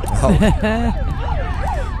hear it.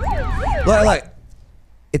 Look,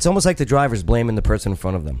 it's almost like the driver's blaming the person in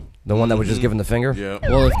front of them, the one that was just giving the finger. Yeah.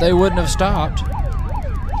 Well, if they wouldn't have stopped.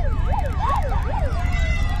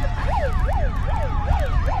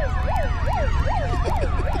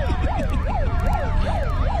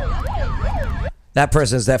 That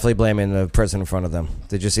person is definitely blaming the person in front of them.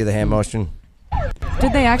 Did you see the hand motion?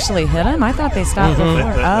 Did they actually hit him? I thought they stopped before.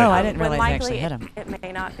 Oh, I didn't When realize they likely actually hit him. it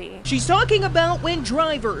may not be. She's talking about when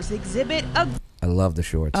drivers exhibit a I love the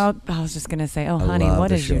shorts. Oh, I was just going to say, oh, I honey, love what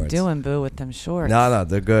the is you shorts. doing, boo, with them shorts? No,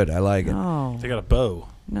 they're good. I like it. Oh. They got a bow.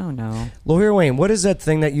 No. Lawyer Wayne, what is that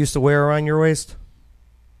thing that you used to wear around your waist?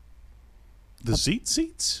 The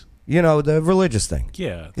seats? You know, the religious thing.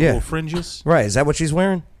 Yeah. The little fringes. Right. Is that what she's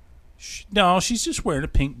wearing? No, she's just wearing a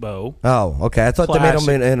pink bow. Oh, okay. I thought they made them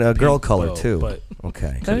in a girl Pink color, bow, too. but-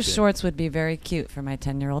 Okay. Those shorts would be very cute for my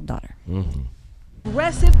 10-year-old daughter. Mm-hmm.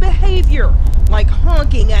 aggressive behavior, like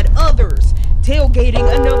honking at others, tailgating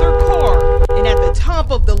another car, and at the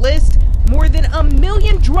top of the list, more than 1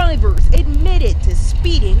 million drivers admitted to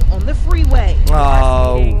speeding on the freeway.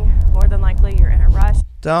 Oh. More than likely, you're in a rush.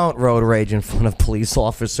 Don't road rage in front of police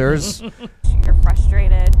officers. You're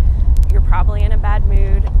frustrated. You're probably in a bad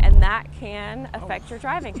mood, and that can affect your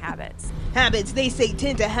driving habits. Habits they say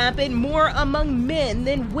tend to happen more among men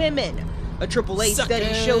than women. A AAA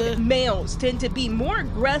study showed males tend to be more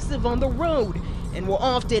aggressive on the road and will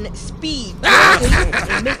often speed.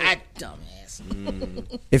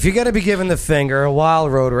 Dumbass. If you're going to be given the finger while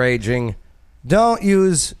road raging, don't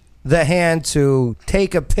use the hand to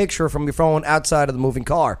take a picture from your phone outside of the moving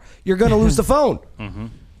car. You're going to lose the phone. Mm-hmm.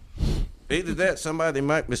 Either that, somebody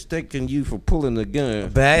might mistaken you for pulling the gun.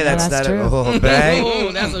 Bay, that's true. Oh, Bay. Oh,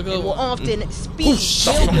 that's a good Will one. often speed.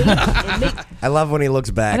 and make I love when he looks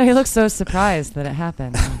I back. know he looks so surprised that it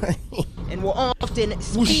happened. and will often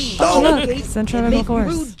speed, Oh, look, tailgate, centrifugal and make force.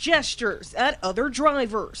 rude gestures at other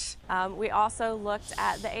drivers. We also looked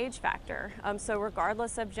at the age factor. So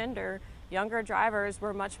regardless of gender, younger drivers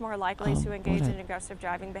were much more likely to engage in aggressive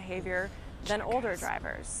driving behavior than older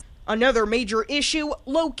drivers. Another major issue,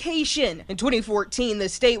 location. In 2014, the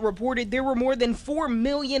state reported there were more than 4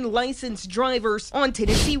 million licensed drivers on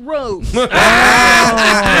Tennessee roads. Talk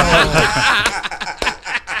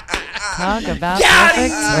about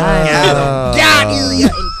perfect timing.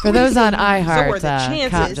 For those on So are iHeart, the Cop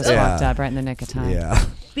chances just of walked up right in the nick of time. Yeah.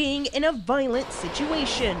 being in a violent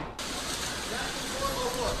situation.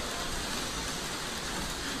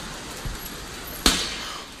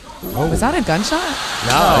 Was that a gunshot?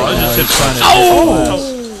 No, I just hit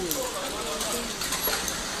fun.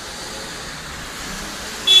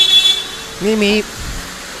 Me, me.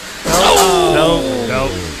 No.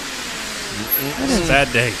 It's a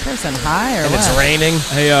bad day. Person high or And what? it's raining.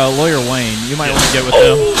 Hey, Lawyer Wayne, you might want to get with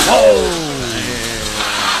them.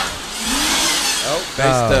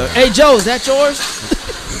 Hey, Joe, is that yours?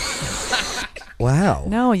 Wow.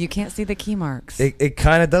 No, you can't see the key marks. It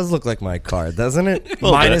kind of does look like my car, doesn't it?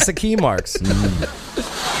 Minus the key marks.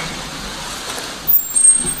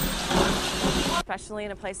 Especially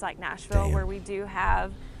in a place like Nashville, where we do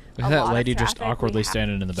have Look a at that lot lady of just traffic. awkwardly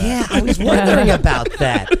standing in the back. Yeah, I was wondering about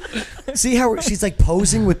that. See how she's like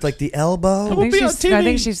posing with like the elbow? I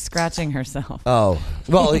think she's scratching herself. Oh,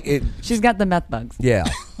 well, She's got the meth bugs. yeah.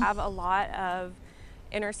 Have a lot of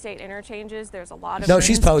interstate interchanges. There's a lot of No,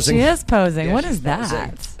 she's posing. She is posing. Yeah, what she's is that?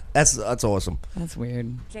 posing. That's awesome. That's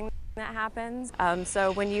weird. that happens.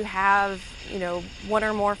 So when you have, one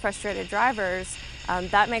or more frustrated drivers,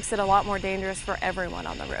 that makes it a lot more dangerous for everyone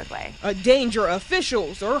on the roadway. A danger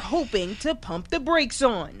officials are hoping to pump the brakes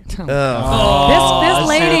on. This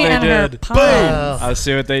lady and her Boom! I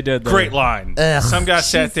see what they did there. Great line. Ugh. Some guy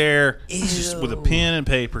sat there just with a pen and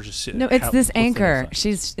paper, just sitting. No, it's How- this what's the anchor. next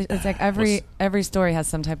It's like every story has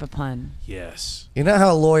some type of pun. Yes. You know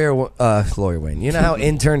how lawyer Wayne. You know how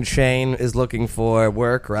intern Shane is looking for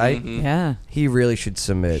work, right? Yeah. He really should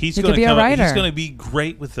submit. He's He going could be a to writer. He's going to be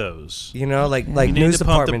great with those. like need news to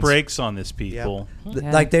pump the departments. brakes on this, people.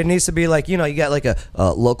 Like there needs to be like, you got like a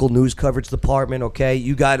local news coverage department, okay?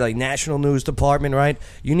 You got a national news department, right?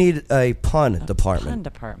 You need a pun department. Pun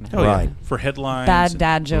department. Oh, yeah. Right. For headlines. Bad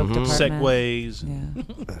dad joke department.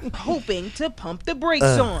 Segues. Hoping to pump the brakes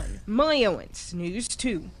on. My Owens, News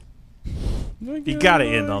 2. You got to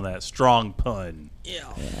end on that strong pun.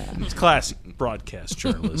 Yeah. It's classic broadcast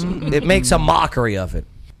journalism. It makes a mockery of it.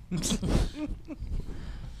 See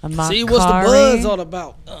what's the buzz all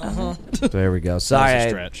about. There we go. Sorry, That was a I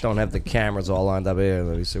stretch. don't have the cameras all lined up here.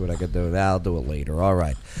 Let me see what I can do. I'll do it later. All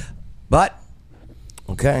right. But,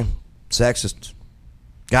 okay, sexist.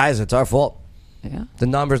 Guys, it's our fault. Yeah. The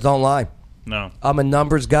numbers don't lie. No. I'm a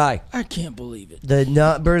numbers guy. I can't believe it. The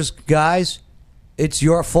numbers, guys, it's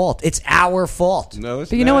your fault. It's our fault. No, it's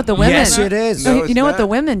But you know what the women? Yes, it is. So No, you know it's what the not.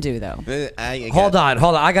 women do though. Hold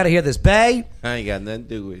on. I got to hear this. Bay, I ain't got nothing to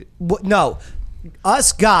do with it. no.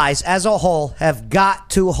 Us guys as a whole have got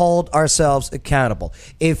to hold ourselves accountable.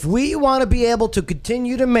 If we want to be able to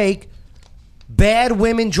continue to make bad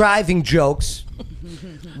women driving jokes,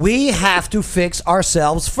 we have to fix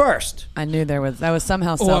ourselves first. I knew that was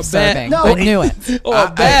somehow Or a self-serving. bad- I knew it. Or a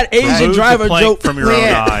bad Asian Remove driver the plank joke from your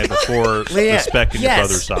Leanne. own eye before Leanne, respecting yes. your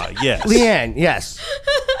brother's eye. Yes. Leanne, yes.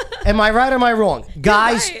 Am I right or am I wrong?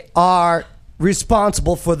 Guys right. are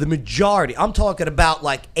responsible for the majority. I'm talking about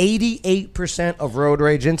like 88% of road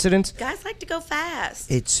rage incidents. Guys like to go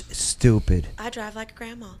fast. It's stupid. I drive like a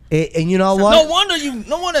grandma. And you know what?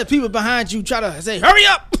 No wonder people behind you try to say, hurry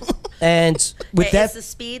up. And with It's that, the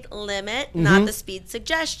speed limit, not the speed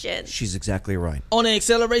suggestion. she's exactly right. On the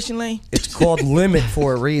acceleration lane. It's called limit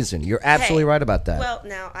for a reason. You're absolutely Hey, right about that. Well,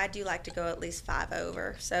 now I do like to go at least 5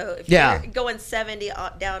 over. So if Yeah. you're going 70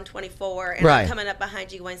 down 24 and Right. I'm coming up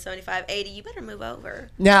behind you going 75, 80, you better move over.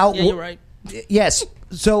 Now, Yeah, you're right. Yes.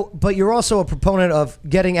 So, but you're also a proponent of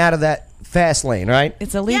getting out of that fast lane, right?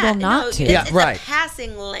 It's illegal Yeah, not no, to. Yeah, it's right. a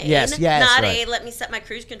passing lane. Yes, not right. a let me set my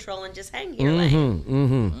cruise control and just hang here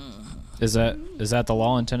lane. Is that the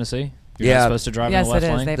law in Tennessee? You're Yeah. not supposed to drive Yes, in the left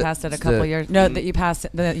it is. lane? They passed it a couple years. No, that you pass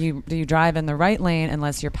that you drive in the right lane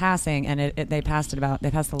unless you're passing, and they passed the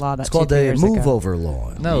law about It's called 2-3 the years move ago. over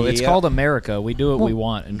law. No, it's Yeah. called America. We do what we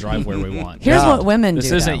want and drive where we want. Here's No. what women do.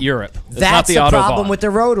 This isn't though. Europe. It's not That's the the Autobahn. problem with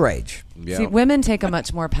the road rage. Yeah. See, women take a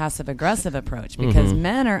much more passive aggressive approach because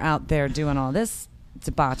men are out there doing all this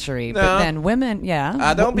debauchery, but No. then women, yeah.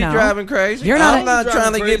 I don't be no. driving crazy. You're not. I'm not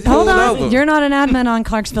trying to get Hold pulled on, over. you're not an admin on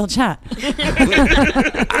Clarksville chat.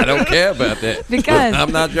 I don't care about that. Because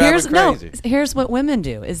I'm not driving crazy. Here's what women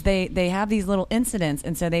do is they have these little incidents,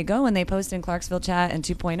 and so they go and they post in Clarksville chat and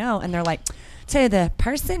 2.0, and they're like, to the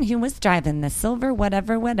person who was driving the silver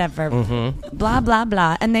whatever blah blah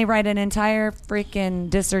blah, and they write an entire freaking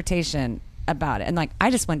dissertation about it, and like, I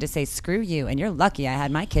just wanted to say screw you, and you're lucky I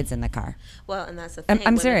had my kids in the car. Well, and that's the I'm thing.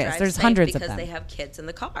 Women serious. drive There's safe hundreds of because them. they have kids in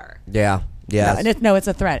the car. Yeah. Yeah. No, it's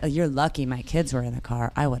a threat. You're lucky my kids were in the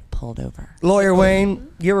car. I would have pulled over. Lawyer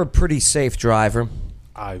Wayne, you're a pretty safe driver.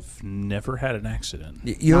 I've never had an accident.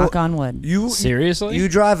 You, Knock on wood. Seriously? You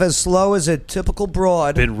drive as slow as a typical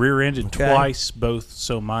broad. Been rear-ended Okay. twice, both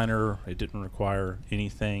so minor it didn't require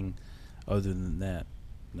anything other than that.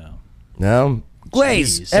 No. No.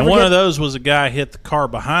 Glaze. Jeez. And one of those was a guy hit the car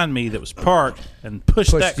behind me that was parked and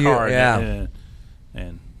pushed that you, car. yeah.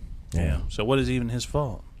 And so what is even his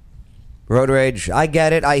fault? Road rage. I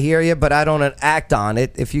get it. I hear you, but I don't act on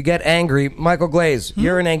it. If you get angry, Michael Glaze,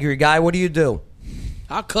 you're an angry guy. What do?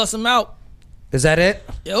 I'll cuss him out. Is that it?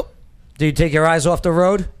 Yep. Do you take your eyes off the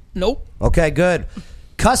road? Nope. Okay, good.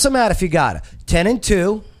 Cuss him out if you got it. 10 and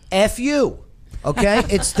 2, F you. Okay?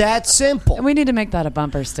 It's that simple. We need to make that a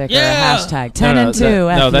bumper sticker, Yeah. a hashtag 10 and 2.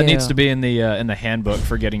 That needs to be in the handbook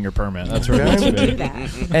for getting your permit. That's where it needs to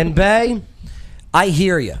be. And Bay, I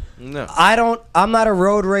hear you. No. I'm not a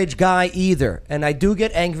road rage guy either. And I do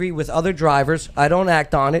get angry with other drivers. I don't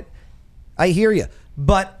act on it. I hear you.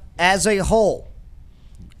 But as a whole,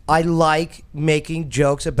 I like making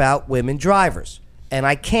jokes about women drivers. And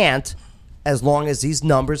I can't as long as these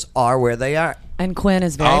numbers are where they are. And Quinn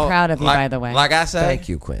is very proud of you, by the way. Like I say. Thank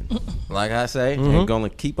you, Quinn. Like I say, I'm going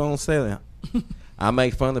to keep on saying I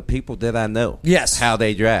make fun of people that I know. Yes. How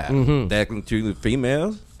they drive. That includes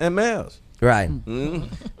females and males. Right.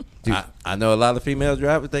 I know a lot of female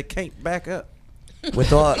drivers, they can't back up.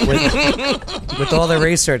 With all the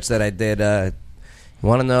research that I did,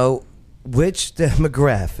 want to know which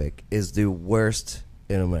demographic is the worst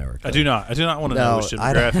in America? I do not want to know which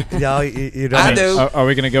demographic. No, you don't. I do. Are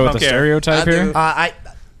we going to go with the stereotype I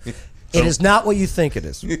here? do. It is not what you think it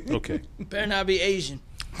is. Okay. Better not be Asian.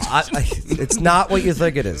 It's not what you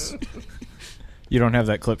think it is. You don't have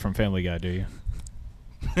that clip from Family Guy, do you?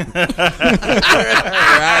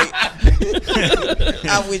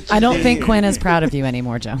 I don't think Quinn is proud of you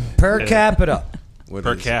anymore, Joe. Per capita.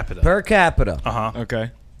 Per capita. Per capita.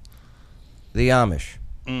 Okay. The Amish.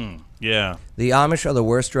 Yeah. The Amish are the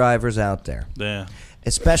worst drivers out there. Yeah.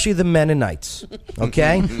 Especially the Mennonites.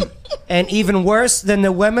 Okay? And even worse than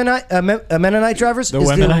the Mennonite drivers is the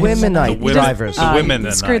Womenite drivers. The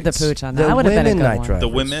Womenites. Screwed the pooch on that. The That would have been a good Womenite one.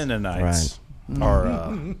 drivers. The Womenites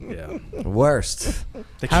are, worst.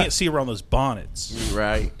 They can't see around those bonnets.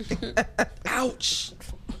 Right. Ouch.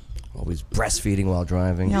 Always breastfeeding while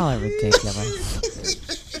driving. Y'all are ridiculous.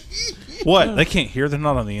 What? They can't hear? They're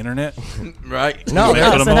not on the internet? Right. No, They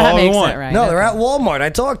put them all in one. No, they're at Walmart.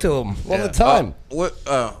 I talk to them all the time.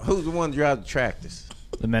 Who's the one driving the tractors?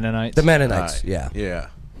 The Mennonites. The Mennonites, Right. yeah. Yeah.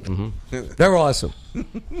 They're awesome.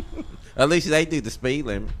 At least they do the speed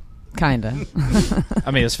limit. Kinda.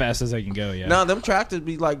 I mean, as fast as they can go, yeah. No, them tractors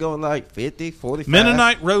be like going like 50, 45.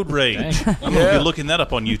 Mennonite Road Rage. Dang. I'm going to be looking that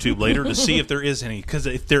up on YouTube later to see if there is any. Because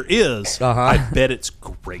if there is, I bet it's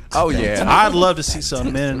great. Oh, yeah. I'd love to see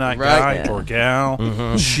some Mennonite Right. guy or gal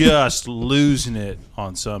just losing it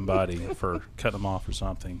on somebody for cutting them off or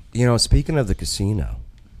something. You know, speaking of the casino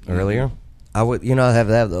earlier, I would, have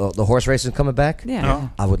the horse racing coming back. Yeah.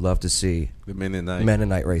 I would love to see the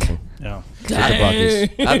Mennonite racing. Yeah. With the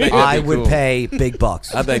Buckies. I would pay big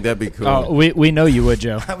bucks. I think that'd be cool. Oh, we know you would,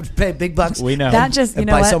 Joe. I would pay big bucks. We know. That just, and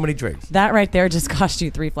know buy what? so many drinks. That right there just cost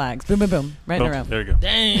you 3 flags. Boom, boom, boom. Right in a row. There you go.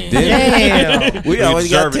 Damn. We already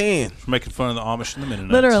got deserve 10. For making fun of the Amish and the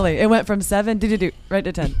Mennonites. Literally. It went from 7 right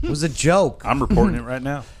to 10. It was a joke. I'm reporting it right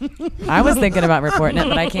now. I was thinking about reporting it,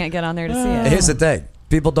 but I can't get on there to see it. Here's the thing.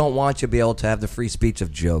 People don't want you to be able to have the free speech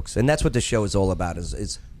of jokes. And that's what the show is all about,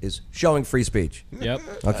 is showing free speech. Yep.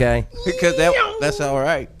 Okay? Because that's all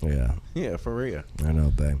right. Yeah. Yeah, for real. I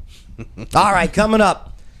know, babe. All right, coming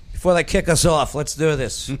up, before they kick us off, let's do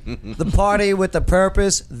this. The party with the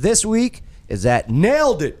purpose this week is at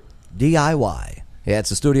Nailed It DIY. Yeah,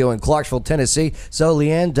 it's a studio in Clarksville, Tennessee. So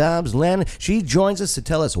Leanne Dobbs-Len, she joins us to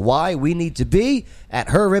tell us why we need to be at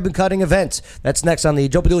her ribbon-cutting event. That's next on the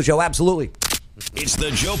Joe Padula Show. Absolutely. It's the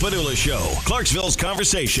Joe Padula Show, Clarksville's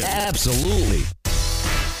conversation. Absolutely.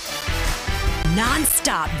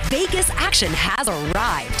 Non-stop Vegas action has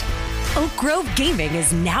arrived. Oak Grove Gaming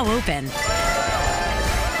is now open.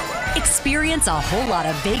 Experience a whole lot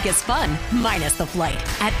of Vegas fun, minus the flight,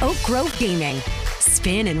 at Oak Grove Gaming.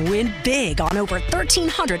 Spin and win big on over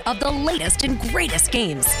 1,300 of the latest and greatest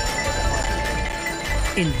games.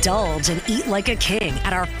 Indulge and eat like a king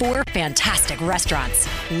at our 4 fantastic restaurants.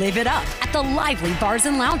 Live it up at the lively bars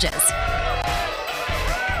and lounges.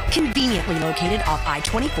 Conveniently located off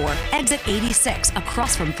I-24, exit 86,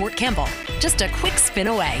 across from Fort Campbell. Just a quick spin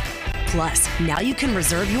away. Plus, now you can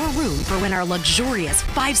reserve your room for when our luxurious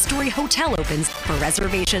 5-story hotel opens. For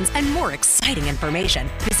reservations and more exciting information,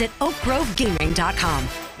 visit oakgrovegaming.com.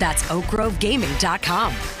 That's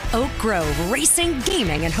oakgrovegaming.com. Oak Grove Racing,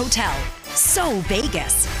 Gaming, and Hotel. So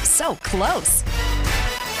Vegas, so close.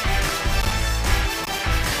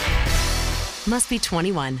 Must be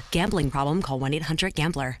 21. Gambling problem? Call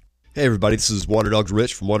 1-800-GAMBLER. Hey everybody, this is Water Dogs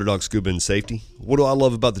Rich from Water Dog Scuba and Safety. What do I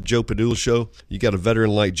love about the Joe Padula Show? You got a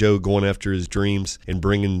veteran like Joe going after his dreams and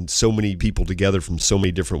bringing so many people together from so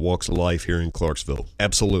many different walks of life here in Clarksville.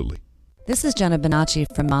 Absolutely. This is Jenna Bonacci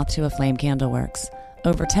from Moth to a Flame Candleworks.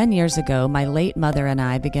 Over 10 years ago, my late mother and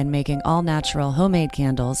I began making all-natural homemade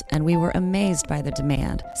candles, and we were amazed by the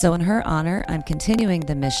demand. So in her honor, I'm continuing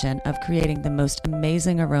the mission of creating the most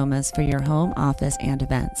amazing aromas for your home, office, and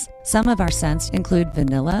events. Some of our scents include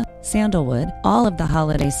vanilla, sandalwood, all of the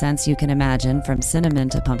holiday scents you can imagine from cinnamon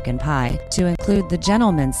to pumpkin pie, to include the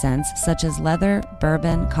gentleman scents such as leather,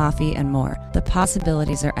 bourbon, coffee, and more. The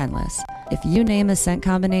possibilities are endless. If you name a scent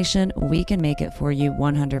combination, we can make it for you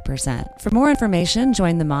 100%. For more information,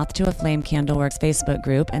 join the Moth to a Flame Candleworks Facebook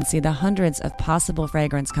group and see the hundreds of possible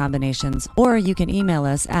fragrance combinations, or you can email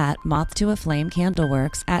us at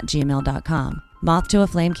mothtoaflamecandleworks@gmail.com. Moth to a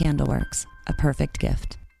Flame Candleworks, a perfect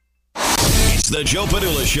gift. It's the Joe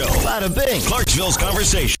Padula Show. Bada bing. Clarksville's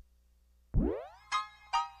conversation.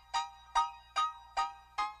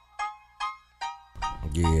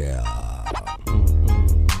 Yeah.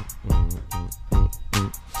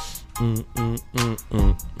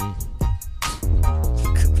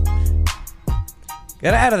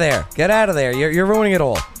 Get out of there. Get out of there. You're ruining it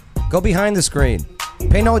all. Go behind the screen.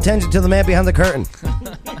 Pay no attention to the man behind the curtain.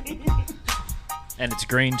 And it's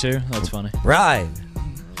green too. That's funny. Right.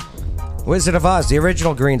 Wizard of Oz, the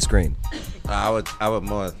original green screen. I would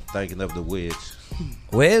more thinking of the Wiz.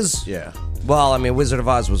 Wiz? Yeah. Well, I mean, Wizard of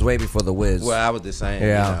Oz was way before the Wiz. Well, I was the same.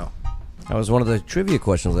 Yeah. You know. That was one of the trivia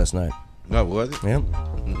questions last night. No, was it?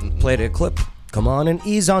 Yep. Played a clip. Come on and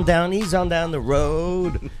ease on down the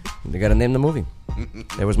road. They got to name the movie.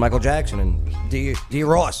 There was Michael Jackson and D.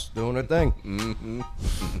 Ross doing their thing.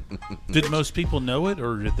 Did most people know it,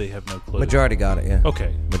 or did they have no clue? Majority got it, yeah.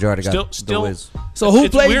 Okay. Majority got Still- The Wiz. So who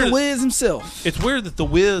It's played weird the that- Wiz himself? It's weird that the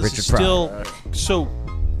Wiz Richard is still so,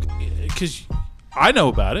 because I know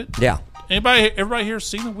about it. Yeah. Everybody here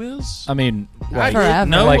seen the Wiz? I mean, I forever.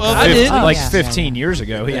 did. No, like, I did. like 15 years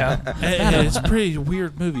ago. Yeah, And it's a pretty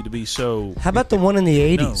weird movie to be so. How about the one in the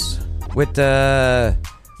 80s with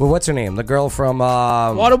what's her name? The girl from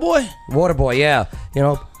Waterboy? Waterboy, yeah. You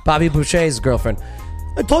know, Bobby Boucher's girlfriend.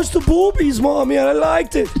 I touched the boobies, Mommy, and I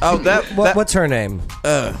liked it. Oh, what's her name?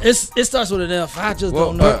 It starts with an F. I just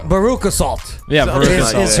don't know. Baruch Assault. Yeah, Baruch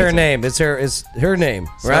Assault. Is her name. Is her name,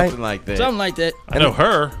 right? Something like that. Something like that. I know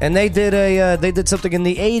her. And they did something in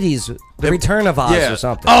the 80s, The Return of Oz or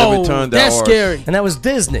something. Oh, that's scary. And that was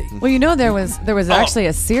Disney. Well, you know, there was actually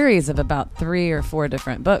a series of about 3 or 4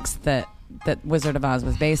 different books that Wizard of Oz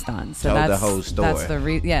was based on. So Told the that's whole story.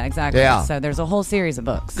 That's yeah, exactly. Yeah. So there's a whole series of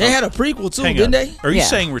books. They had a prequel too, Hang didn't on. they? Are you Yeah.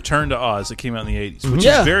 saying Return to Oz that came out in the 80s, which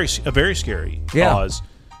Yeah. is a very scary Yeah. Oz?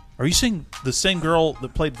 Are you saying the same girl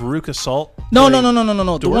that played Veruca Salt? No. played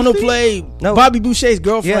The one who Dorothy? played No. Bobby Boucher's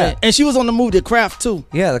girlfriend. Yeah. And she was on the movie The Craft too.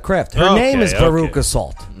 Yeah, The Craft. Her Okay, name is okay. Baruch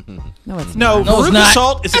Assault. No, it's No, not. No, it's Veruca not.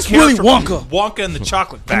 Salt is That's a character Willy from Wonka and the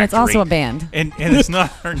Chocolate Factory. And it's also a band. And it's not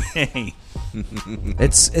her name.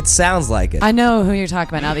 It sounds like it. I know who you're talking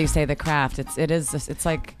about now that you say The Craft. It's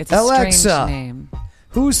a Alexa. strange name.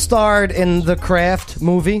 Who starred in the Craft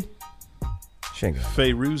movie? Shingo.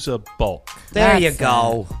 Fairuza Balk. There That's you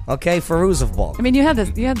go. Okay, Fairuza Balk. I mean, you had the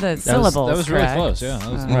syllables. That was really correct? close. Yeah,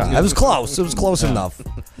 that was, Right, it was close. It was close enough.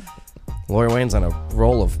 Lori Wayne's on a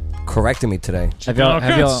roll of correcting me today. Have y'all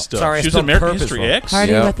Sorry, I She was spelled American purpose History wrong. X.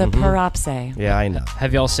 Party Yeah. with a Mhm. paropse. Yeah, I know.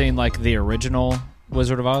 have y'all seen like the original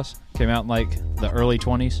Wizard of Oz? Came out in like the early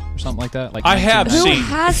 20s or something like that. Like I have 1990s. seen.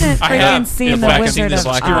 Who hasn't I freaking have. seen In the fact, I've Wizard seen this of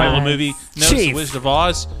like Oz? movie. No, Chief. the Wizard of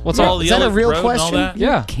Oz. What's all is the that a Yellow real Road and all question? that?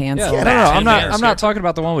 Yeah, Cancel. yeah. Get No, out. I'm Man, not talking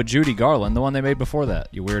about the one with Judy Garland. The one they made before that.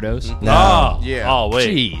 You weirdos. No. Yeah. Oh wait.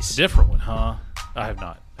 Jeez. A different one, huh? I have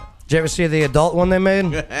not. Did you ever see the adult one they made?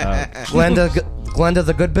 Glenda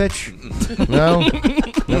the Good Bitch? No?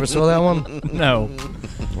 Never saw that one? No.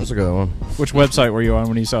 That's a good one. Which website were you on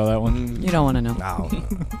when you saw that one? You don't want to know. No.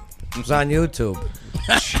 It was on YouTube.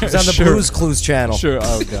 It was on the Sure. Blues Clues channel. Sure.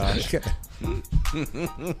 Oh gosh.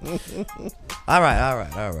 All right.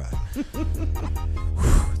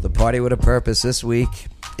 The party with a purpose this week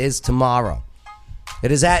is tomorrow.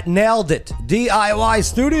 It is at Nailed It DIY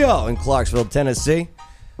Studio in Clarksville, Tennessee.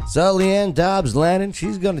 So Leanne Dobbs-Lannon,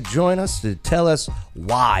 she's going to join us to tell us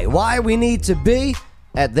why we need to be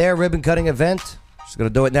at their ribbon cutting event. She's going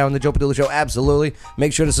to do it now in the Joe Padula Show. Absolutely.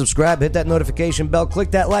 Make sure to subscribe, hit that notification bell,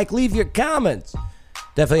 click that like, leave your comments.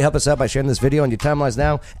 Definitely help us out by sharing this video on your timelines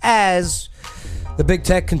now as the big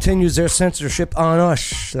tech continues their censorship on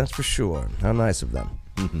us. That's for sure. How nice of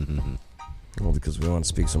them. Well, because we want to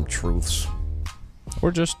speak some truths.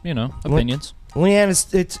 Or just, opinions.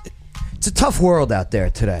 Leanne, it's a tough world out there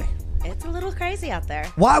today. It's a little crazy out there.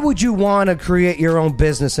 Why would you want to create your own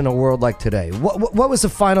business in a world like today? What was the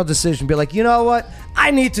final decision? Be like, you know what?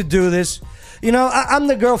 I need to do this. You know, I'm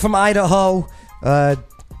the girl from Idaho,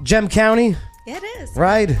 Gem County. Yeah, it is.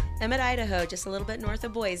 Right? I'm at Idaho, just a little bit north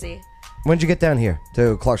of Boise. When did you get down here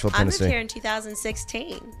to Clarksville, I moved Tennessee? here in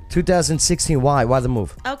 2016. 2016. Why? Why the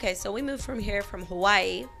move? Okay, so we moved from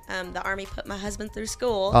Hawaii. The Army put my husband through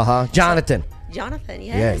school. Jonathan. Jonathan,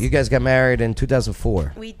 yes. Yeah, you guys got married in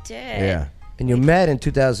 2004. We did. Yeah. And you met in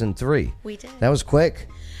 2003. We did. That was quick.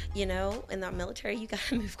 You know, in the military, you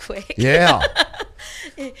gotta move quick. Yeah.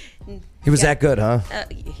 He was that good, huh?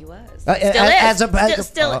 He was.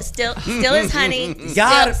 Still is, honey.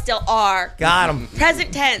 Got him. Still are. Got him.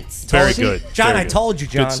 Present tense. Very good. John, Very I told you,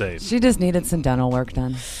 John. Good save. She just needed some dental work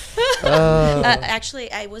done.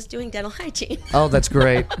 Actually, I was doing dental hygiene. Oh, that's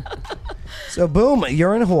great. So, boom,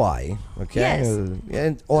 you're in Hawaii, okay? Yes.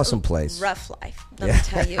 An awesome place. Rough life. Let me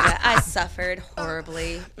tell you that. I suffered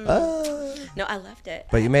horribly. No, I loved it.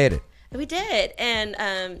 But you made it. We did. And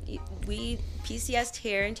we PCS'd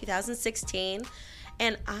here in 2016.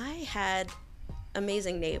 And I had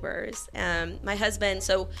amazing neighbors. My husband,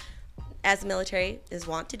 so as the military is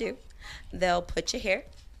wont to do, they'll put you here.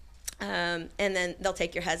 And then they'll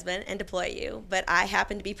take your husband and deploy you. But I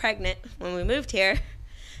happened to be pregnant when we moved here.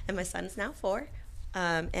 And my son's now 4.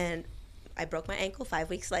 And I broke my ankle 5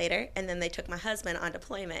 weeks later, and then they took my husband on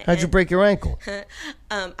deployment. How'd you break your ankle?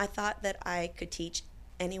 I thought that I could teach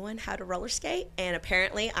anyone how to roller skate, and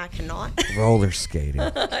apparently I cannot. Roller skating.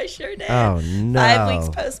 I sure did. Oh, no. 5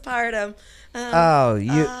 weeks postpartum.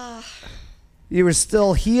 You were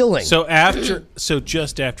still healing. So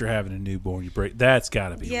just after having a newborn, you break. That's got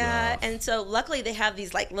to be Yeah, rough. and so luckily they have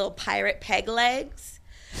these like little pirate peg legs.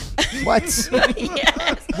 What?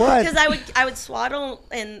 Yes. What? Because I would swaddle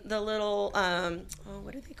in the little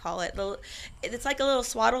what do they call it? It's like a little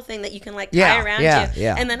swaddle thing that you can like tie around you.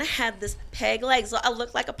 Yeah. And then I had this peg legs. I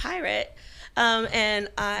looked like a pirate, and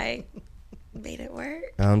I made it work.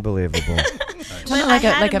 Unbelievable. like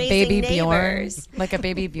a baby neighbors. Bjorn, like a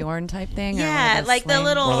baby Bjorn type thing. Yeah, like the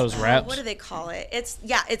little one of those wraps. what do they call it? It's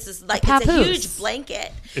this like A it's a papoose. huge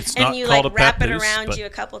blanket, It's and not you called like a wrap it papoose, around but- you a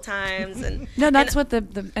couple times. And No, that's what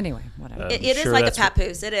the anyway, whatever. it is sure like a that's what-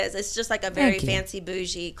 papoose. It is. It's just like a very Thank you. fancy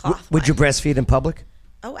bougie cloth. Would you breastfeed in public?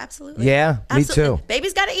 Oh, absolutely. Yeah, me Absolutely. too.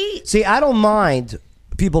 Baby's got to eat. See, I don't mind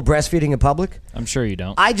people breastfeeding in public. I'm sure you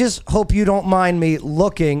don't. I just hope you don't mind me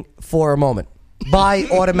looking for a moment. By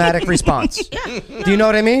automatic response. Yeah. Do you know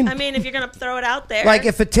what I mean? I mean, if you're gonna throw it out there, Like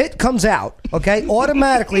if a tit comes out, okay,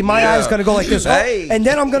 automatically my eye's going to go like this. Hey. And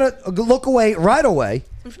then I'm going to look away right away,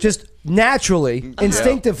 just naturally,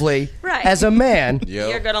 instinctively, Right. as a man.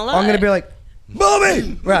 you're gonna look. I'm going to be like,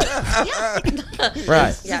 Bobby! Right.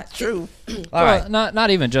 Right. Yeah, True. All right. Not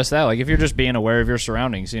even just that. Like if you're just being aware of your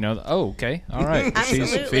surroundings, okay, all right. She's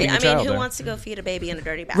Absolutely. feeding I a mean, child who there. wants to go feed a baby in a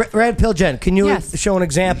dirty bathroom? Red Pill Jen, can you Yes. show an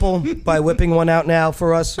example by whipping one out now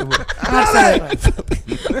for us?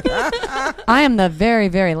 I am the very,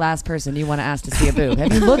 very last person you want to ask to see a boob.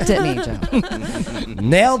 Have you looked at me, Joe?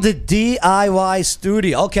 Nailed it, DIY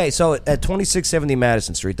Studio. Okay, so at 2670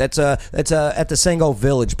 Madison Street, that's at the Sango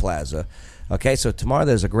Village Plaza. Okay, so tomorrow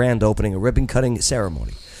there's a grand opening, a ribbon cutting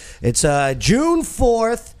ceremony. It's June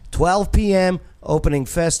 4th, 12 p.m. Opening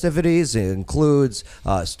festivities. It includes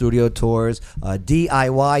studio tours,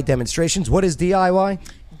 DIY demonstrations. What is DIY?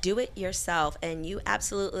 Do it yourself, and you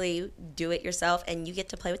absolutely do it yourself, and you get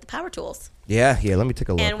to play with the power tools. Yeah, let me take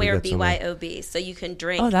a look. And We we're got some- BYOB, so you can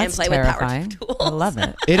drink Oh, and that's play terrifying. with power tools. I love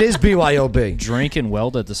it. It is BYOB. Drink and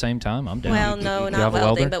weld at the same time. I'm down. Well, Do no, you not have a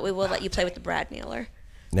welding, welder? but we will let you play with the Brad Nailer.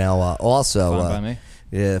 Now, also, Fine by me.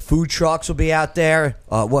 yeah, food trucks will be out there.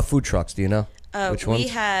 What food trucks, do you know? Which We ones?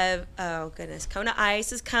 have, oh goodness, Kona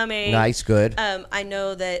Ice is coming. Nice, good. I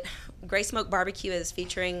know that Gray Smoke Barbecue is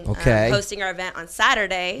featuring, Okay. hosting our event on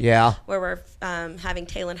Saturday. Yeah. Where we're having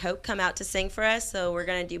Taylor Hope come out to sing for us. So we're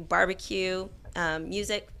going to do barbecue,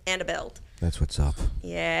 music, and a build. That's what's up.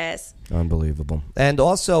 Yes. Unbelievable. And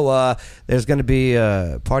also, there's going to be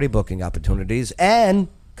party booking opportunities and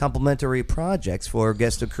complimentary projects for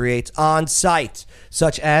guests to create on site,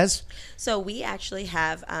 such as. So we actually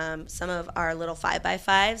have some of our little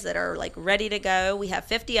 5x5s that are like ready to go. We have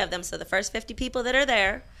 50 of them. So the first 50 people that are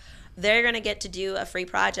there, they're going to get to do a free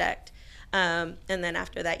project. And then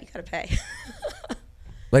after that, you got to pay.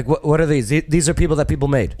 Like, what are these? These are people that people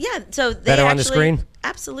made. Yeah, so they That are actually, on the screen?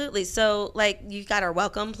 Absolutely. So like you've got our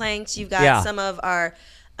welcome planks, you've got some of our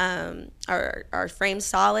frame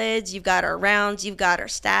solids, you've got our rounds, you've got our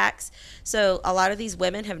stacks. So a lot of these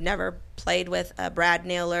women have never played with a brad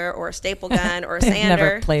nailer or a staple gun or a They've sander.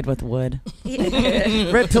 never played with wood.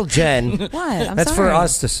 Red Pill Jen. What? I'm That's sorry. for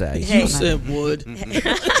us to say. You said wood.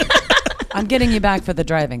 I'm getting you back for the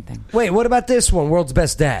driving thing. Wait, what about this one? World's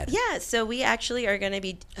Best Dad. Yeah, so we actually are going to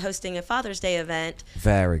be hosting a Father's Day event.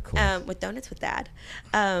 Very cool. With Donuts with Dad.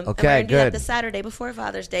 And we're Okay, going to do that good. the Saturday before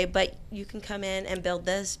Father's Day, but you can come in and build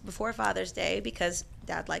this before Father's Day because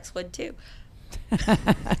Dad likes wood too.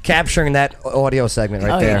 Capturing that audio segment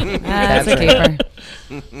right Oh, there. yeah. That's a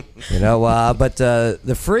keeper. You know, but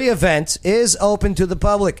the free event is open to the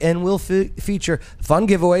public and will feature fun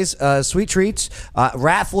giveaways, sweet treats,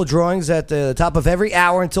 raffle drawings at the top of every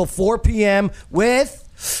hour until 4 p.m.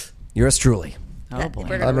 with yours truly. Oh boy,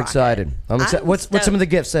 We're gonna I'm rock excited. it. What's some of the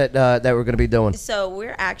gifts that we're going to be doing? So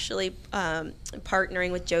we're actually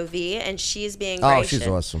partnering with Jo V, and she's being Oh, gracious. she's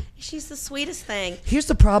awesome. She's the sweetest thing. Here's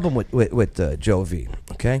the problem with Jo V.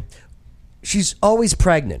 Okay, she's always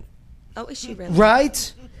pregnant. Oh, is she really?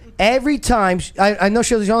 Right? Every time, I know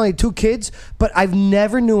she has only 2 kids, but I've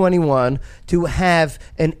never knew anyone to have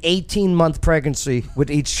an 18-month pregnancy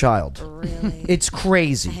with each child. Really? It's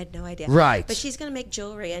crazy. I had no idea. Right. But she's going to make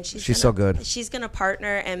jewelry, and she's so gonna, good. She's going to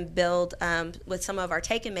partner and build with some of our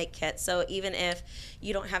take and make kits. So even if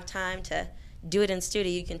you don't have time to do it in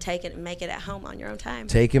studio, you can take it and make it at home on your own time.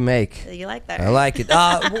 Take and make. You like that? I right? like it.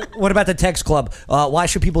 What about the text club? Why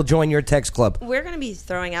should people join your text club? We're going to be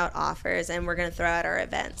throwing out offers, and we're going to throw out our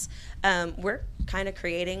events. We're kind of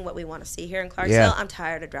creating what we want to see here in Clarksville. Yeah. I'm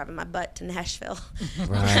tired of driving my butt to Nashville.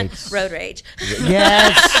 Right. Road rage.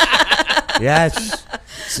 Yes. Yes,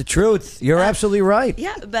 it's the truth. You're absolutely right.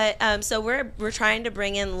 Yeah, but so we're trying to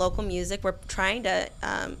bring in local music. We're trying to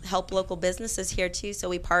help local businesses here too. So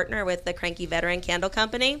we partner with the Cranky Veteran Candle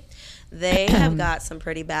Company. They have got some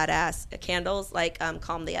pretty badass candles, like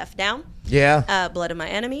Calm the F Down. Yeah. Blood of My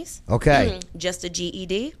Enemies. Okay. Just a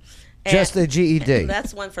GED. Just a GED. And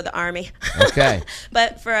that's one for the Army. Okay.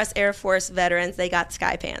 But for us Air Force veterans, they got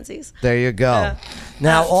Sky Pansies. There you go.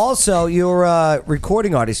 Now, also, you're a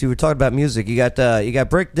recording artist. You were talking about music. You got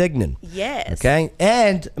Brick Dignan. Yes. Okay.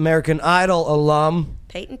 And American Idol alum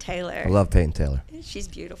Peyton Taylor. I love Peyton Taylor. She's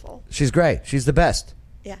beautiful. She's great. She's the best.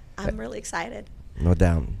 Yeah, I'm really excited. No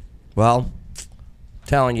doubt. Well,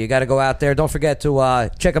 telling you got to go out there. Don't forget to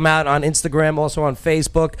check them out on Instagram, also on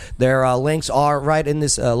Facebook. Their links are right in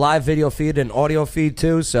this live video feed and audio feed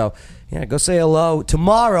too. So, yeah, go say hello.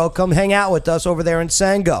 Tomorrow, come hang out with us over there in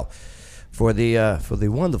Sango for the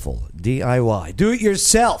wonderful DIY, do it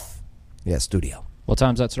yourself. Yeah, studio. What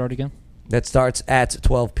time's that start again? That starts at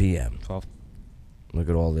 12 p.m. 12. Look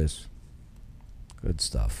at all this. Good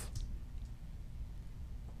stuff.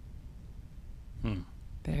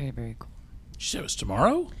 Very, very cool. You said it was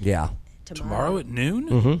tomorrow? Yeah. Tomorrow at noon?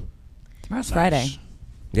 Mm-hmm. Tomorrow's Friday.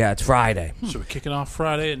 Yeah, it's Friday. So we're kicking off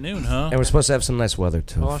Friday at noon, huh? And we're supposed to have some nice weather,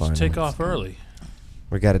 too. I'll have to finally. take off early.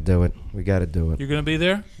 We got to do it. We got to do it. You're going to be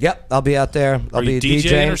there? Yep, I'll be out there. I'll Are be you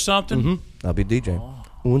DJing or something? Mm-hmm. I'll be DJing.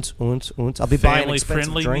 Oons. I'll be buying expensive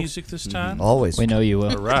Family-friendly drinks. music this time? Always. We know you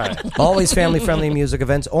will. All right. Always family-friendly music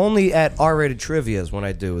events. Only at R-rated Trivia's when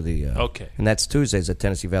I do the... Okay. And that's Tuesdays at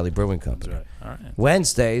Tennessee Valley Brewing Company. That's right. All right.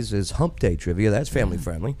 Wednesdays is Hump Day Trivia. That's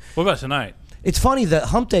family-friendly. What about tonight? It's funny that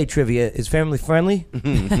Hump Day Trivia is family-friendly,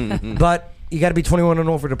 but you got to be 21 and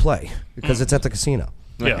over to play because it's at the casino.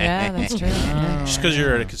 Yeah, Yeah, that's true. Just because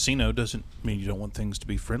you're at a casino doesn't mean you don't want things to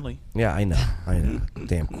be friendly. Yeah, I know.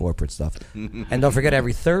 Damn corporate stuff. And don't forget,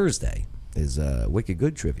 every Thursday is Wicked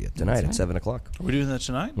Good Trivia tonight at 7 o'clock. Are we doing that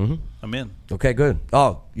tonight? Mm-hmm. I'm in. Okay, good.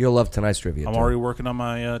 Oh, you'll love tonight's trivia. I'm too. already working on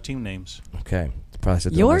my team names. Okay. Probably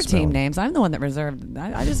should do Your my spelling. team names. I'm the one that reserved.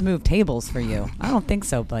 I just moved tables for you. I don't think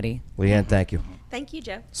so, buddy. Leanne, thank you. Thank you,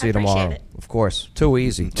 Joe. See you I appreciate tomorrow. it. Of course. Too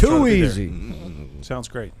easy. Try to Too be there. easy. Sounds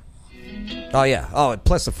great. Oh, yeah. Oh, and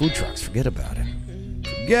plus the food trucks. Forget about it.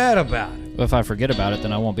 Forget about it. If I forget about it,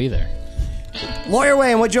 then I won't be there. Lawyer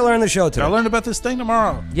Wayne, what'd you learn on the show today? I learned about this thing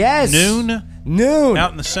tomorrow. Yes. Noon.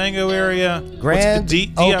 Out in the Sango area. Grand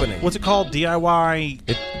opening. What's it called?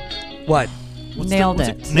 DIY. What? Nailed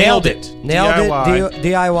it. Nailed it. DIY.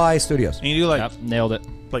 DIY Studios. And you do like Yep, nailed it.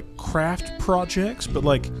 like craft projects, but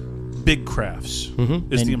like big crafts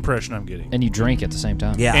Mm-hmm. is the impression I'm getting. And you drink at the same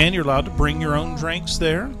time. Yeah. And you're allowed to bring your own drinks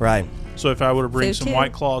there. Right. So if I were to bring Food some too.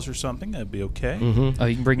 White Claws or something, that'd be okay. Mm-hmm. Oh,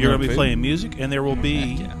 you can bring You're your going to own be food? playing music, and there will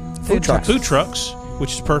be Food trucks. food trucks,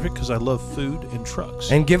 which is perfect because I love food and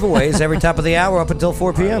trucks. And giveaways every top of the hour up until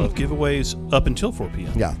 4 I p.m. love giveaways up until 4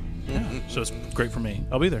 p.m. Yeah. So it's great for me.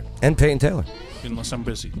 I'll be there, And Peyton Taylor. unless I'm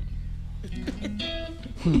busy.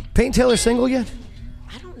 Peyton Taylor single yet?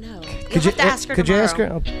 I don't know. Could You'll have to ask her Could you ask her?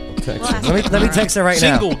 tomorrow. I'll text We'll her. ask Let me her let me tomorrow. text her right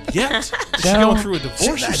Single now. yet? Is she going through a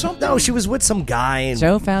divorce or something? No, she was with some guy. And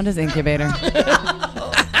Joe found his incubator.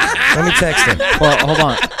 let me text her. Well,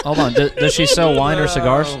 hold on. Does she sell wine or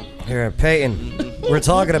cigars? Here, Peyton. We're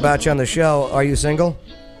talking about you on the show. Are you single?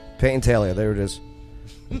 Peyton Taylor. There it is.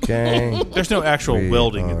 Okay. There's no actual We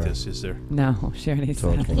welding are at this, is there? No, she already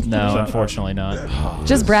said. talking. No, unfortunately not.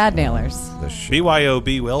 Just Brad nailers.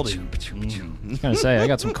 BYOB welding. I was going to say, I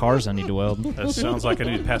got some cars I need to weld. That sounds like I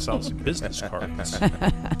need to pass out some business cards.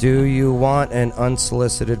 Do you want an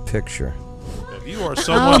unsolicited picture? If you are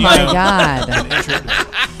someone Oh you my know,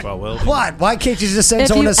 God. well, welding. What? Why can't you just send If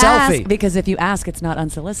someone you a selfie? ask, because if you ask, it's not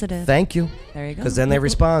unsolicited. Thank you. There you go. Because then they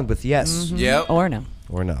respond with yes Yep. Or no.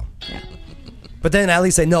 or no. But then at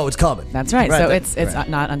least they know it's coming. That's right. So then- it's right.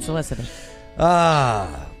 not unsolicited.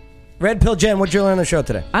 Red Pill Jen, what'd you learn on the show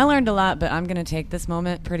today? I learned a lot, but I'm gonna take this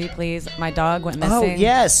moment, pretty please. My dog went Oh, missing.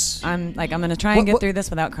 yes. I'm gonna try and What- get what- through this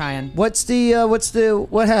without crying.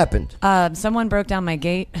 What happened? Someone broke down my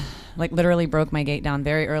gate, like literally broke my gate down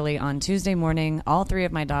very early on Tuesday morning. All three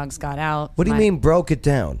of my dogs got out. What do you mean broke it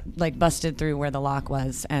down? Like busted through where the lock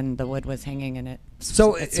was and the wood was hanging in it.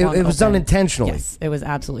 So swung it was done open. intentionally? Yes, it was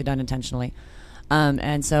absolutely done intentionally.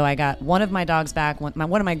 And so I got one of my dogs back, one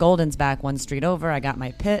of my Goldens back, one street over. I got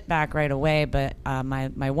my pit back right away, but my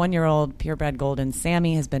 1-year-old purebred Golden,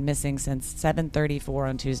 Sammy, has been missing since 7:34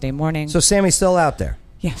 on Tuesday morning. So Sammy's still out there?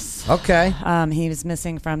 Yes. Okay. He was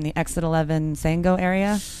missing from the Exit 11 Sango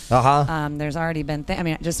area. Uh-huh. There's already been,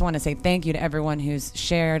 I just want to say thank you to everyone who's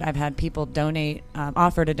shared. I've had people donate,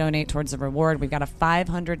 offer to donate towards the reward. We've got a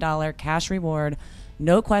 $500 cash reward.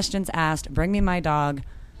 No questions asked. Bring me my dog.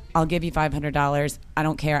 I'll give you $500. I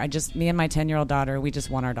don't care. Me and my 10-year-old daughter, we just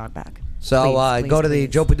want our dog back. So Please, go to the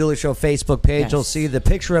please. Joe Padula Show Facebook page. Yes. You'll see the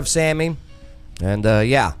picture of Sammy. And no,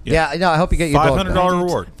 I hope you get your dog back. $500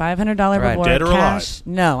 reward. $500 Right. reward. Dead or cash.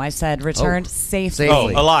 No, I said returned safely. Oh,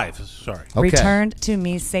 alive. Sorry. Okay. Returned to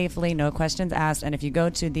me safely, no questions asked. And if you go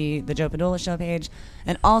to the Joe Padula Show page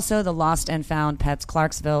and also the Lost and Found Pets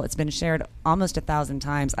Clarksville, it's been shared almost 1,000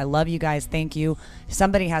 times. I love you guys. Thank you. If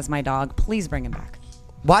somebody has my dog, please bring him back.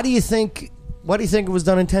 Why do you think it was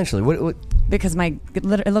done intentionally? What? Because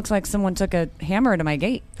it looks like someone took a hammer to my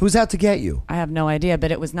gate. Who's out to get you? I have no idea,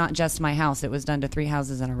 but it was not just my house. It was done to 3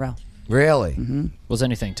 houses in a row. Really? Mm-hmm. Was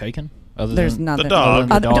anything taken? There's than nothing. The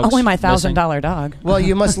dog. Only my $1,000 dog. Well,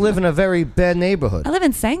 you must live in a very bad neighborhood. I live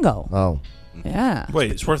in Sango. Oh. Yeah.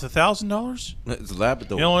 Wait, it's worth $1,000? It's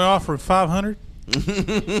Labrador. You only offer $500?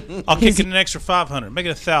 I'll kick in an extra $500. Make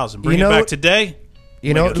it $1,000. Bring it back today.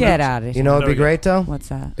 Get out of here. You know, it'd be great though. What's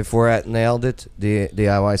that? If we're at Nailed It, the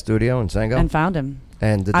DIY studio in Sango, And found him.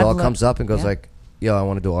 and the I've dog looked- comes up and goes yeah. like, "Yo, I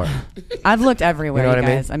want to do art." I've looked everywhere, You know you what I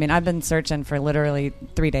mean? guys. I mean, I've been searching for literally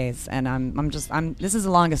 3 days, and this is the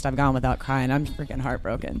longest I've gone without crying. I'm freaking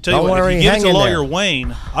heartbroken. Tell you what, if you give it to Lawyer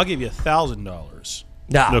Wayne, I'll give you $1,000.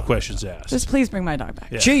 No questions asked. Just please bring my dog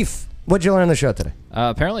back. Yeah. Chief, what'd you learn on the show today?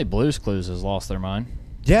 Apparently, Blues Clues has lost their mind.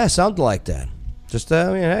 Yeah, something like that. Just,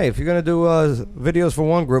 hey, if you're going to do videos for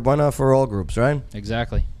one group, why not for all groups, right?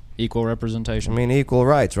 Exactly. Equal representation. I mean, equal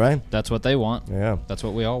rights, right? That's what they want. Yeah. That's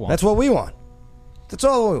what we all want. That's what we want. That's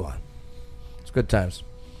all we want. It's good times.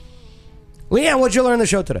 Leanne, what'd you learn on the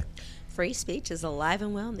show today? Free speech is alive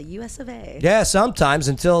and well in the U.S. of A. Yeah, sometimes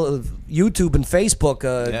until YouTube and Facebook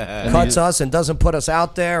cuts us and doesn't put us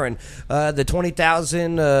out there, and the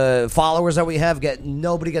 20,000 followers that we have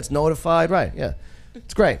nobody gets notified. Right? Yeah,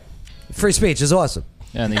 it's great. Free speech is awesome.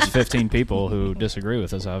 Yeah, and these 15 people who disagree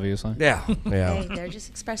with us, obviously. Yeah, yeah. Hey, they're just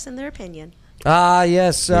expressing their opinion.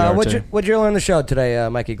 Yes. We are What'd too. you learn on the show today,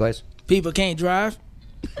 Mikey Glaze? People can't drive.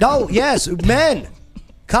 No, yes, men,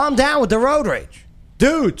 calm down with the road rage.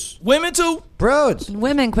 Dudes. Women too. Broads.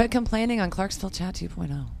 Women, quit complaining on Clarksville Chat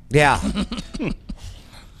 2.0. Yeah.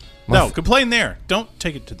 No, complain there. Don't